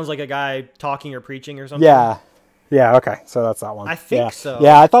like, it sounds like a guy talking or preaching or something. Yeah. Yeah, okay. So that's that one. I think yeah. so.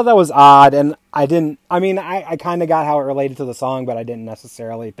 Yeah, I thought that was odd, and I kind of got how it related to the song, but I didn't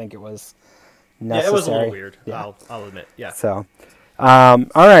necessarily think it was necessary. Yeah, it was a little weird. Yeah. I'll admit. Yeah. So, all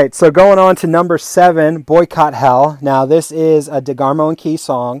right. So going on to number 7, Boycott Hell. Now, this is a DeGarmo and Key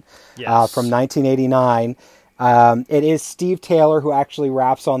song Yes. from 1989. It is Steve Taylor who actually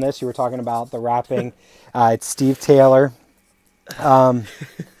raps on this. You were talking about the rapping. It's Steve Taylor. Yeah,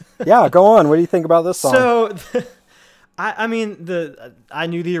 go on. What do you think about this song? So, I mean, I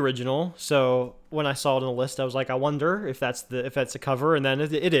knew the original, so when I saw it on the list, I was like, I wonder if that's a cover, and then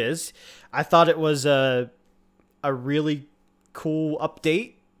it is. I thought it was a really cool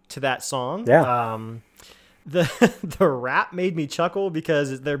update to that song. Yeah. The rap made me chuckle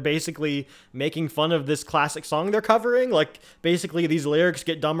because they're basically making fun of this classic song they're covering. Like, basically these lyrics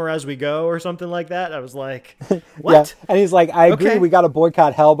get dumber as we go or something like that. I was like, what? Yeah. And he's like, I agree, Okay. we got to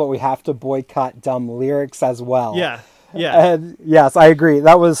boycott hell, but we have to boycott dumb lyrics as well. Yeah. Yeah. And yes, I agree.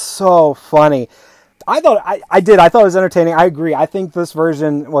 That was so funny. I thought it was entertaining. I agree. I think this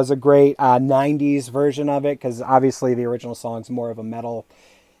version was a great 90s version of it, because obviously the original song's more of a metal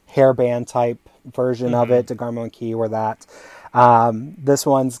hairband type version of it. DeGarmo and Key were that. This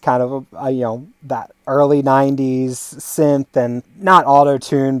one's kind of that early 90s synth, and not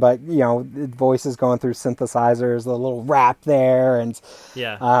auto-tune, but voices going through synthesizers, the little rap there, and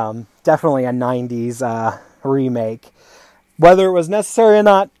Yeah. definitely a 90s remake. Whether it was necessary or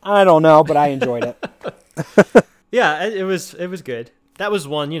not, I don't know, but I enjoyed it. Yeah, it was good. That was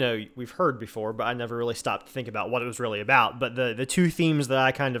one, we've heard before, but I never really stopped to think about what it was really about. But the two themes that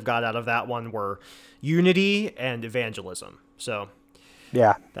I kind of got out of that one were unity and evangelism. So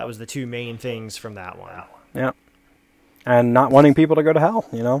Yeah. that was the two main things from that one. Yeah. And not wanting people to go to hell,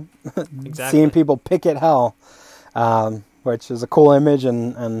 Exactly. Seeing people picket hell, which is a cool image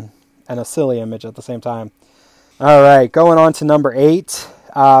and a silly image at the same time. All right, going on to number 8.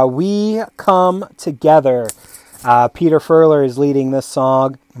 We Come Together. Peter Furler is leading this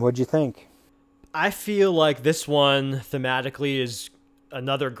song. What'd you think? I feel like this one thematically is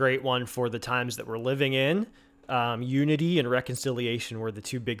another great one for the times that we're living in. Unity and reconciliation were the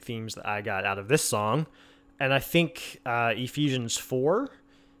two big themes that I got out of this song. And I think Ephesians 4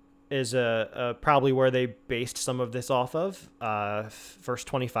 is probably where they based some of this off of. Verse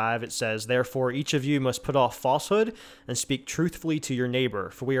 25, it says, "Therefore each of you must put off falsehood and speak truthfully to your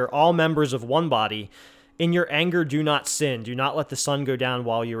neighbor, for we are all members of one body. In your anger do not sin. Do not let the sun go down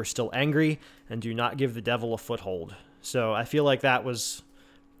while you are still angry, and do not give the devil a foothold." So I feel like that was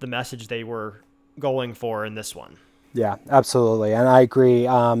the message they were going for in this one. Yeah, absolutely. And I agree.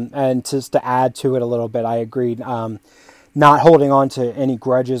 And just to add to it a little bit, I agreed. Not holding on to any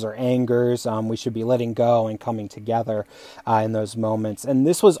grudges or angers. We should be letting go and coming together in those moments. And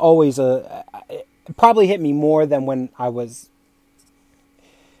this was always it probably hit me more than when I was.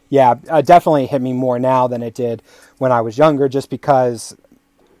 Yeah, definitely hit me more now than it did when I was younger, just because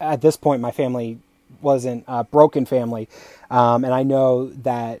at this point my family wasn't a broken family. And I know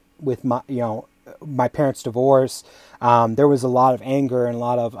that with my, my parents' divorce. There was a lot of anger and a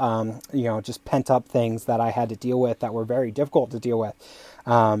lot of, just pent up things that I had to deal with that were very difficult to deal with.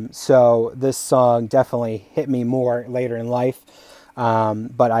 So this song definitely hit me more later in life.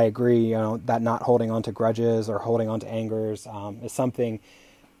 But I agree, that not holding on to grudges or holding on to angers, is something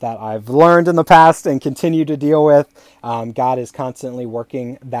that I've learned in the past and continue to deal with. God is constantly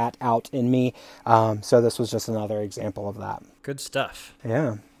working that out in me. So this was just another example of that. Good stuff.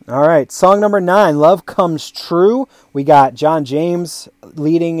 Yeah. All right. Song number 9, Love Comes True. We got John James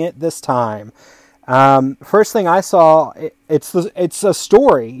leading it this time. First thing I saw, it's a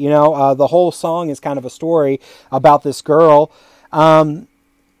story, the whole song is kind of a story about this girl.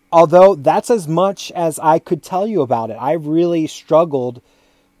 Although that's as much as I could tell you about it. I really struggled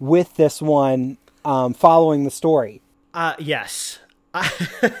with this one, following the story. Yes.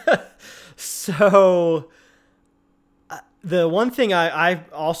 So the one thing I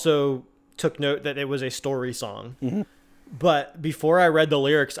also took note that it was a story song, mm-hmm. but before I read the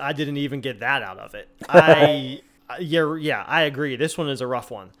lyrics, I didn't even get that out of it. I agree. This one is a rough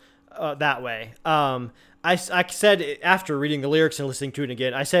one, that way. I said after reading the lyrics and listening to it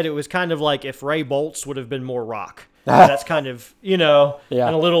again, I said it was kind of like if Ray Boltz would have been more rock. That's kind of, and a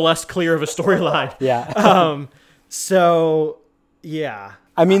little less clear of a storyline. Yeah. So, yeah.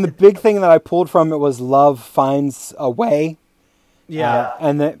 I mean, the big thing that I pulled from it was love finds a way. Yeah.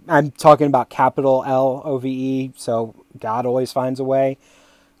 And I'm talking about capital LOVE, so God always finds a way.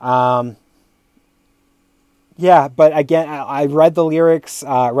 Yeah, but again, I read the lyrics,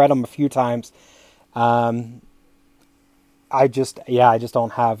 read them a few times. I just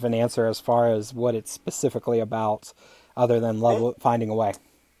don't have an answer as far as what it's specifically about, other than love finding a way.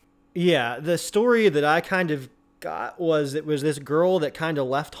 Yeah, the story that I kind of got was it was this girl that kind of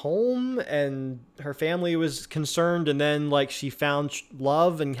left home and her family was concerned, and then like she found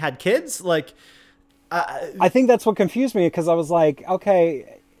love and had kids. Like, I think that's what confused me, because I was like,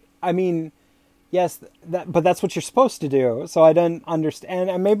 okay, I mean, yes, but that's what you're supposed to do. So I didn't understand,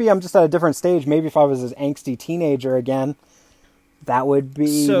 and maybe I'm just at a different stage. Maybe if I was an angsty teenager again, that would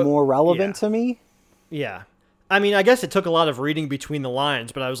be more relevant to me. Yeah. I mean, I guess it took a lot of reading between the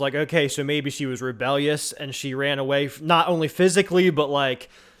lines, but I was like, okay, so maybe she was rebellious and she ran away, not only physically, but like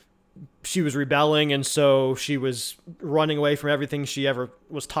she was rebelling. And so she was running away from everything she ever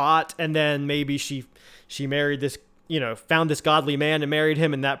was taught. And then maybe she married this, found this godly man and married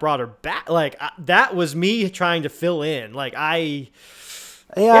him, and that brought her back. Like that was me trying to fill in. Like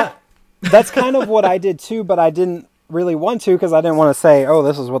yeah, that's kind of what I did too, but I didn't really want to, because I didn't want to say, oh,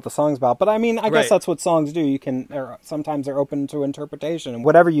 this is what the song's about. But I mean, I guess that's what songs do. You can, sometimes they're open to interpretation, and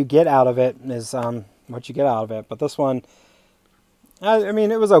whatever you get out of it is what you get out of it. But this one, I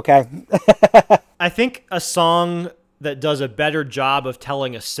mean, it was okay. I think a song that does a better job of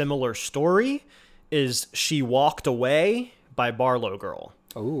telling a similar story is She Walked Away by Barlow Girl.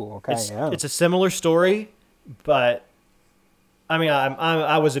 Oh, okay. It's a similar story, but I mean,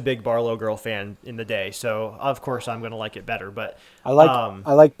 I was a big Barlow Girl fan in the day, so of course I'm going to like it better. But I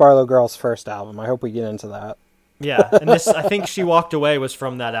like Barlow Girl's first album. I hope we get into that. Yeah, and this, I think She Walked Away was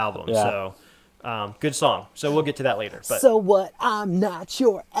from that album. Yeah. So good song. So we'll get to that later. But So what? I'm not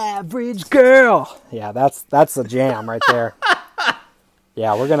your average girl. Yeah, that's a jam right there.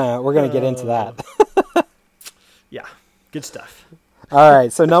 Yeah, we're gonna get into that. Yeah, good stuff. All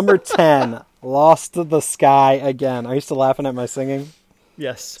right, so number 10. Lost to the Sky Again. Are you still laughing at my singing?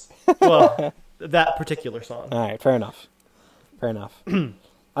 Yes. Well, that particular song. All right, fair enough. I don't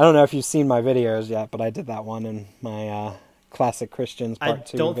know if you've seen my videos yet, but I did that one in my Classic Christians Part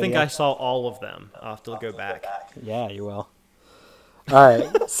 2 I don't think video. I saw all of them. I'll have to go back. Yeah, you will. All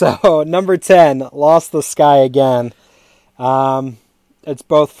right, so number 10, Lost the Sky Again. It's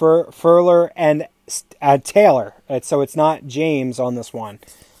both Furler and Taylor. So it's not James on this one.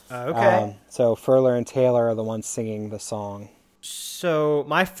 Okay. So Furler and Taylor are the ones singing the song. So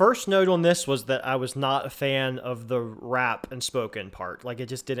my first note on this was that I was not a fan of the rap and spoken part. Like, it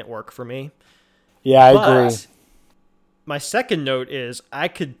just didn't work for me. Yeah, I agree. My second note is I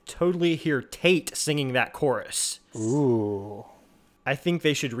could totally hear Tate singing that chorus. Ooh. I think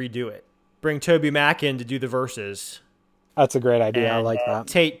they should redo it. Bring Toby Mac in to do the verses. That's a great idea. And I like that.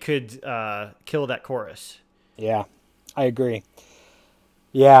 Tate could kill that chorus. Yeah, I agree.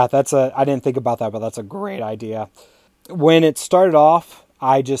 Yeah, I didn't think about that, but that's a great idea. When it started off,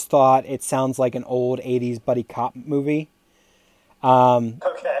 I just thought it sounds like an old 80s buddy cop movie.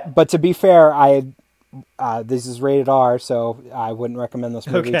 Okay. But to be fair, this is rated R, so I wouldn't recommend this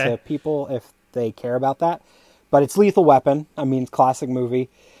movie to people if they care about that. But it's Lethal Weapon. I mean, classic movie.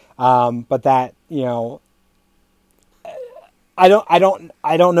 But that, I don't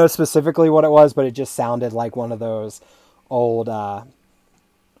know specifically what it was, but it just sounded like one of those old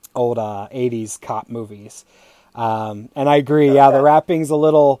 80s cop movies. And I agree. Yeah, the rapping's a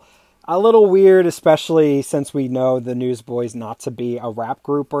little weird, especially since we know the Newsboys not to be a rap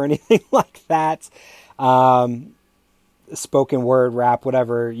group or anything like that. Spoken word rap,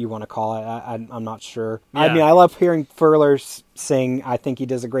 whatever you want to call it. I'm not sure. Yeah. I mean, I love hearing Furler sing. I think he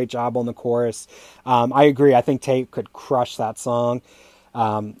does a great job on the chorus. I agree. I think Tate could crush that song.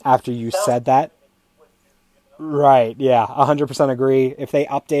 After you said that. Right. Yeah. 100% agree. If they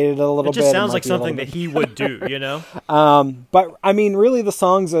updated it a little bit, it just sounds like something that he would do, you know? But I mean, really the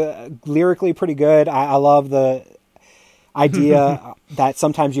song's lyrically pretty good. I love the idea that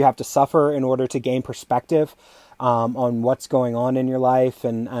sometimes you have to suffer in order to gain perspective. On what's going on in your life,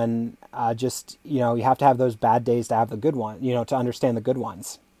 and just, you know, you have to have those bad days to have the good one, you know, to understand the good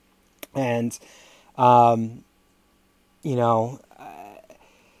ones. And, you know,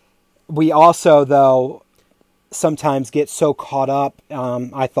 we also, though, sometimes get so caught up,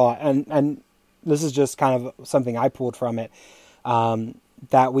 I thought, and this is just kind of something I pulled from it,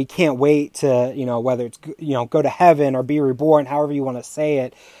 that we can't wait to, you know, whether it's, you know, go to heaven or be reborn, however you want to say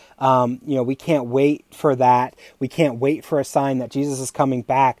it. You know, we can't wait for that. We can't wait for a sign that Jesus is coming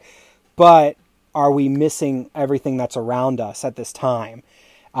back. But are we missing everything that's around us at this time?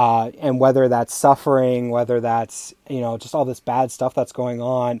 And whether that's suffering, whether that's, you know, just all this bad stuff that's going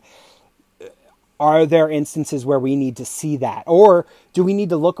on, are there instances where we need to see that? Or do we need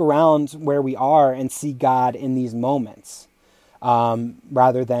to look around where we are and see God in these moments?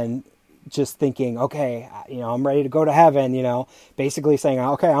 Rather than just thinking, okay, you know, I'm ready to go to heaven, you know, basically saying,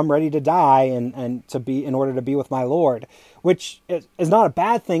 okay, I'm ready to die and to be, in order to be with my Lord, which is not a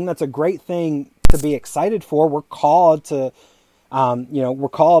bad thing. That's a great thing to be excited for. We're called to, you know, we're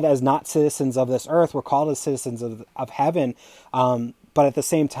called as not citizens of this earth. We're called as citizens of heaven. But at the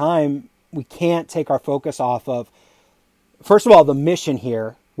same time, we can't take our focus off of, first of all, the mission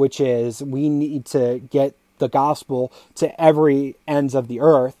here, which is we need to get the gospel to every ends of the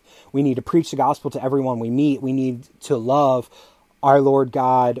earth. We need to preach the gospel to everyone we meet. We need to love our Lord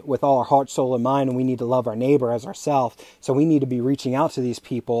God with all our heart, soul, and mind, and we need to love our neighbor as ourselves. So we need to be reaching out to these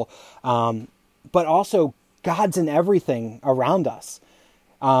people. But also, God's in everything around us.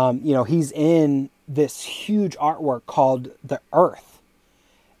 You know, he's in this huge artwork called the earth.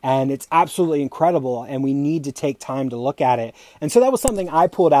 And it's absolutely incredible, and we need to take time to look at it. And so that was something I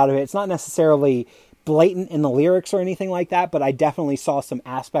pulled out of it. It's not necessarily blatant in the lyrics or anything like that, but I definitely saw some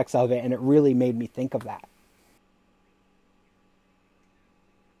aspects of it, and it really made me think of that.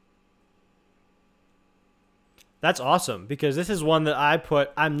 That's awesome, because this is one that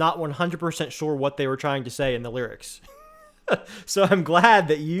I'm not 100% sure what they were trying to say in the lyrics. So I'm glad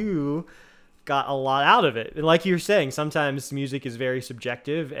that you got a lot out of it. And like you were saying, sometimes music is very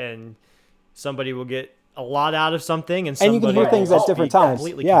subjective, and somebody will get a lot out of something, and you can hear things at different times.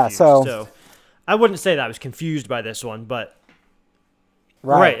 Yeah, confused. So I wouldn't say that I was confused by this one, but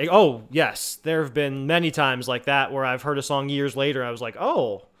right. Oh, yes. There have been many times like that where I've heard a song years later. I was like,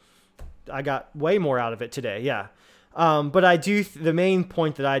 oh, I got way more out of it today. Yeah. But the main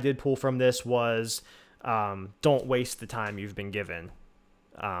point that I did pull from this was, don't waste the time you've been given.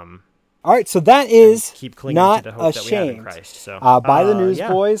 All right. So that is keep clinging Not to the hope Ashamed, that we have in Christ. So, by the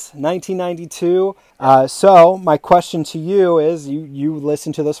Newsboys, 1992. So my question to you is, you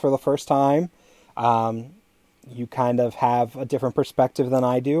listened to this for the first time. You kind of have a different perspective than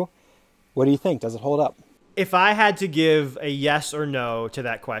I do. What do you think? Does it hold up? If I had to give a yes or no to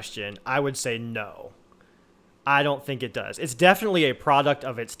that question, I would say no. I don't think it does. It's definitely a product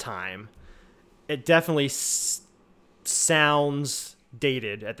of its time. It definitely sounds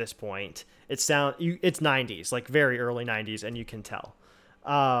dated at this point. It's 90s, like very early 90s, and you can tell.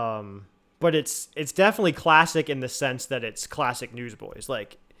 But it's definitely classic in the sense that it's classic Newsboys.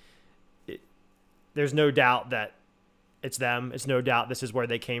 Like, there's no doubt that it's them. It's no doubt this is where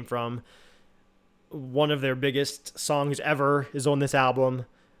they came from. One of their biggest songs ever is on this album,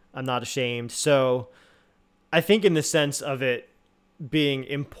 I'm Not Ashamed. So I think in the sense of it being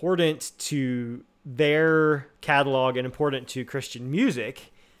important to their catalog and important to Christian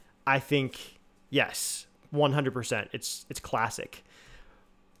music, I think, yes, 100%. It's classic.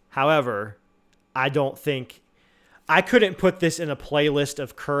 However, I don't think I couldn't put this in a playlist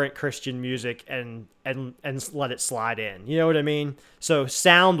of current Christian music and let it slide in. You know what I mean? So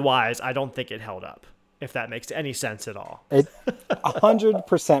sound-wise, I don't think it held up, if that makes any sense at all. It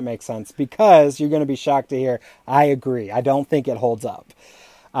 100% makes sense, because you're going to be shocked to hear I agree. I don't think it holds up.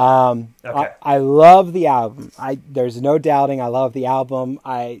 Okay. I love the album. There's no doubting I love the album.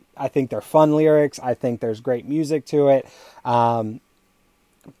 I think they're fun lyrics. I think there's great music to it.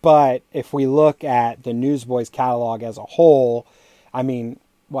 But if we look at the Newsboys catalog as a whole, I mean,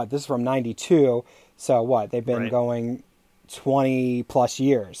 this is from 92. So they've been going 20 plus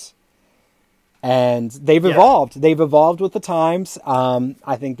years. And they've evolved. They've evolved with the times.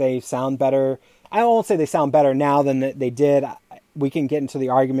 I think they sound better. I won't say they sound better now than they did. We can get into the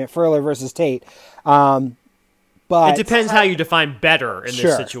argument Furler versus Tate. But it depends how you define better in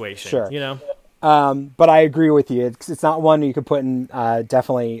this situation. Sure. You know? But I agree with you. It's not one you could put in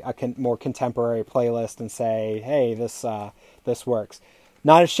definitely a more contemporary playlist and say, hey, this works.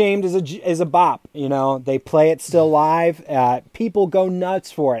 Not Ashamed is a bop. You know, they play it still live. People go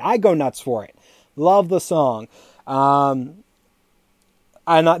nuts for it. I go nuts for it. Love the song. And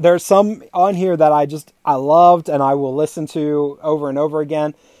there's some on here that I loved and I will listen to over and over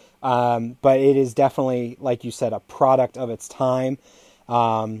again. But it is definitely, like you said, a product of its time.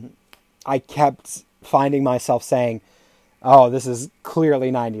 I kept finding myself saying, oh, this is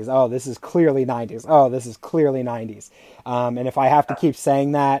clearly 90s. Oh, this is clearly 90s. Oh, this is clearly 90s. And if I have to keep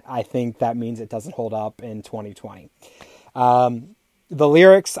saying that, I think that means it doesn't hold up in 2020. The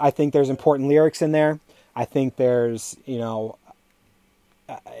lyrics, I think there's important lyrics in there. I think there's, it's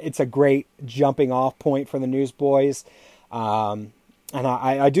a great jumping off point for the Newsboys. And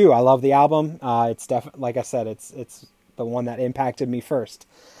I do. I love the album. It's definitely, like I said, it's the one that impacted me first.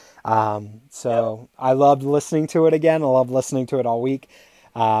 I loved listening to it again. I loved listening to it all week.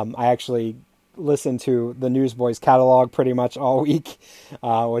 I actually listened to the Newsboys catalog pretty much all week,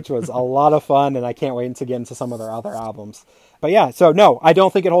 which was a lot of fun, and I can't wait to get into some of their other albums. But yeah, so no, I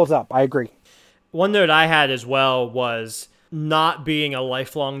don't think it holds up. I agree. One note I had as well was not being a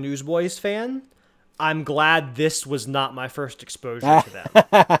lifelong Newsboys fan. I'm glad this was not my first exposure to them.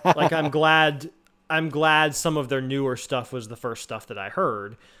 Like, I'm glad some of their newer stuff was the first stuff that I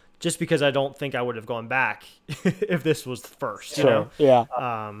heard, just because I don't think I would have gone back if this was the first, you know? Yeah.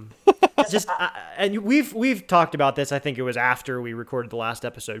 And we've talked about this. I think it was after we recorded the last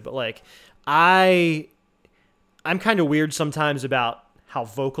episode, but like, I'm kind of weird sometimes about how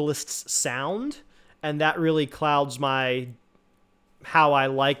vocalists sound, and that really clouds how I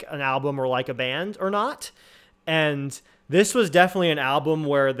like an album or like a band or not. And this was definitely an album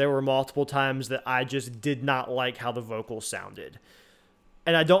where there were multiple times that I just did not like how the vocals sounded.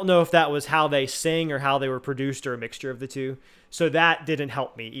 And I don't know if that was how they sing or how they were produced or a mixture of the two. So that didn't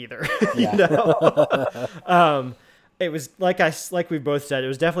help me either. Yeah. You know? It was like we both said, it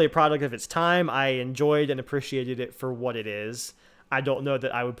was definitely a product of its time. I enjoyed and appreciated it for what it is. I don't know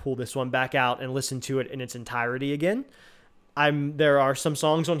that I would pull this one back out and listen to it in its entirety again. There are some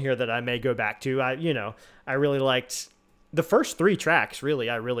songs on here that I may go back to. I really liked the first 3 tracks.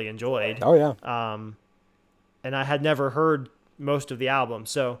 Really, I really enjoyed. Oh yeah. And I had never heard most of the album,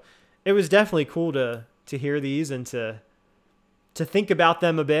 so it was definitely cool to hear these and to think about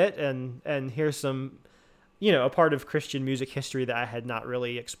them a bit and hear some, a part of Christian music history that I had not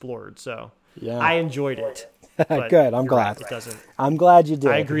really explored. So yeah, I enjoyed it. Good. I'm glad. Right, it doesn't. I'm glad you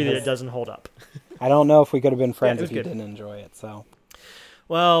did. I agree that it doesn't hold up. I don't know if we could have been friends it if was you good. didn't enjoy it. So.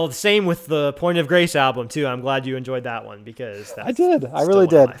 Well, same with the Point of Grace album too. I'm glad you enjoyed that one because that's I did. I still really one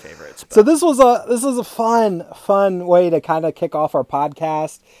did. Of my favorites. So this was a fun way to kind of kick off our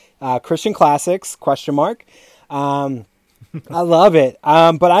podcast. Christian classics ? I love it.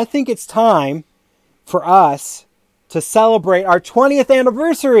 But I think it's time for us to celebrate our 20th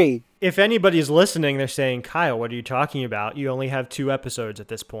anniversary. If anybody's listening, they're saying, Kyle, what are you talking about? You only have 2 episodes at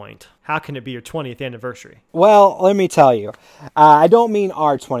this point. How can it be your 20th anniversary? Well, let me tell you. I don't mean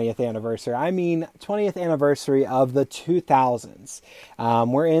our 20th anniversary. I mean 20th anniversary of the 2000s.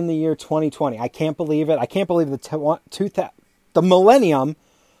 We're in the year 2020. I can't believe it. I can't believe the millennium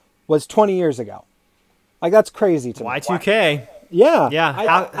was 20 years ago. Like, that's crazy to me. Y2K. Yeah.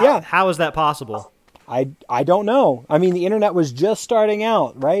 Yeah. How is that possible? I don't know. I mean, the internet was just starting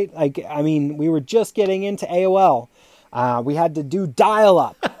out, right? We were just getting into AOL. We had to do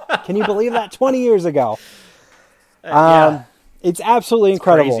dial-up. Can you believe that? 20 years ago. Yeah. It's absolutely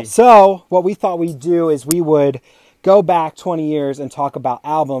incredible. Crazy. So what we thought we'd do is we would go back 20 years and talk about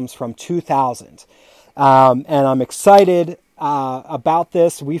albums from 2000. And I'm excited about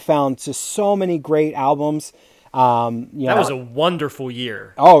this. We found just so many great albums. That was a wonderful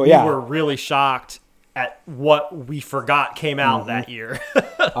year. Oh, yeah. We were really shocked at what we forgot came out that year.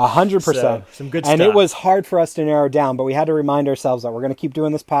 100%. So, some good stuff. And it was hard for us to narrow down, but we had to remind ourselves that we're going to keep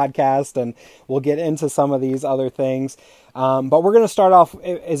doing this podcast and we'll get into some of these other things. But we're going to start off,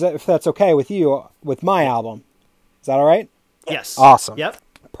 if that's okay with you, with my album. Is that all right? Yes. Awesome. Yep.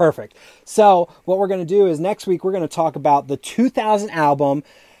 Perfect. So what we're going to do is next week we're going to talk about the 2000 album,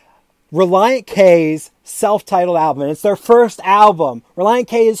 Relient K's self-titled album. And it's their first album. Relient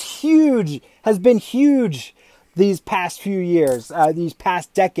K is huge, has been huge these past few years, these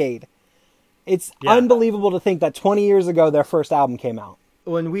past decade. It's unbelievable to think that 20 years ago their first album came out.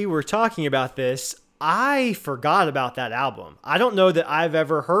 When we were talking about this, I forgot about that album. I don't know that I've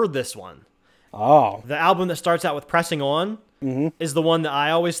ever heard this one. Oh. The album that starts out with Pressing On is the one that I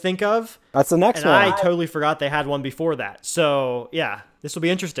always think of. That's the next one. one. I totally forgot they had one before that. So, yeah, this will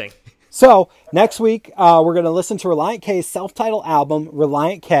be interesting. So, next week, we're going to listen to Relient K's self-titled album,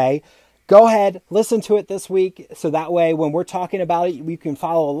 Relient K. Go ahead, listen to it this week, so that way when we're talking about it, you can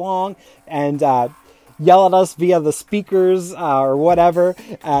follow along and yell at us via the speakers or whatever,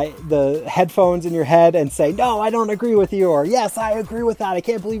 the headphones in your head, and say, no, I don't agree with you, or yes, I agree with that. I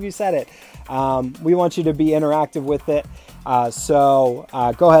can't believe you said it. We want you to be interactive with it. So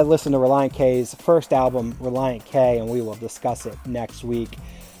go ahead, listen to Relient K's first album, Relient K, and we will discuss it next week.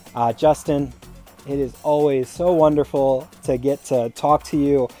 Justin, it is always so wonderful to get to talk to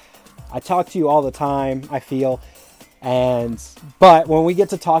you. I talk to you all the time, I feel. But when we get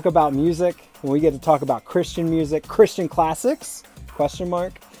to talk about music, when we get to talk about Christian music, Christian classics, ?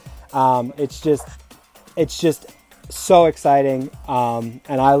 It's just so exciting. And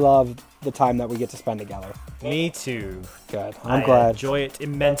I love the time that we get to spend together. Me too. Good. I'm glad. I enjoy it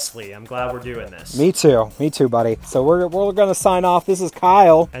immensely. I'm glad we're doing this. Me too, buddy. So we're going to sign off. This is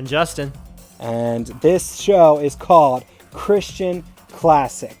Kyle. And Justin. And this show is called Christian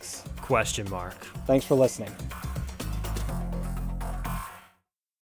Classics. ? Thanks for listening.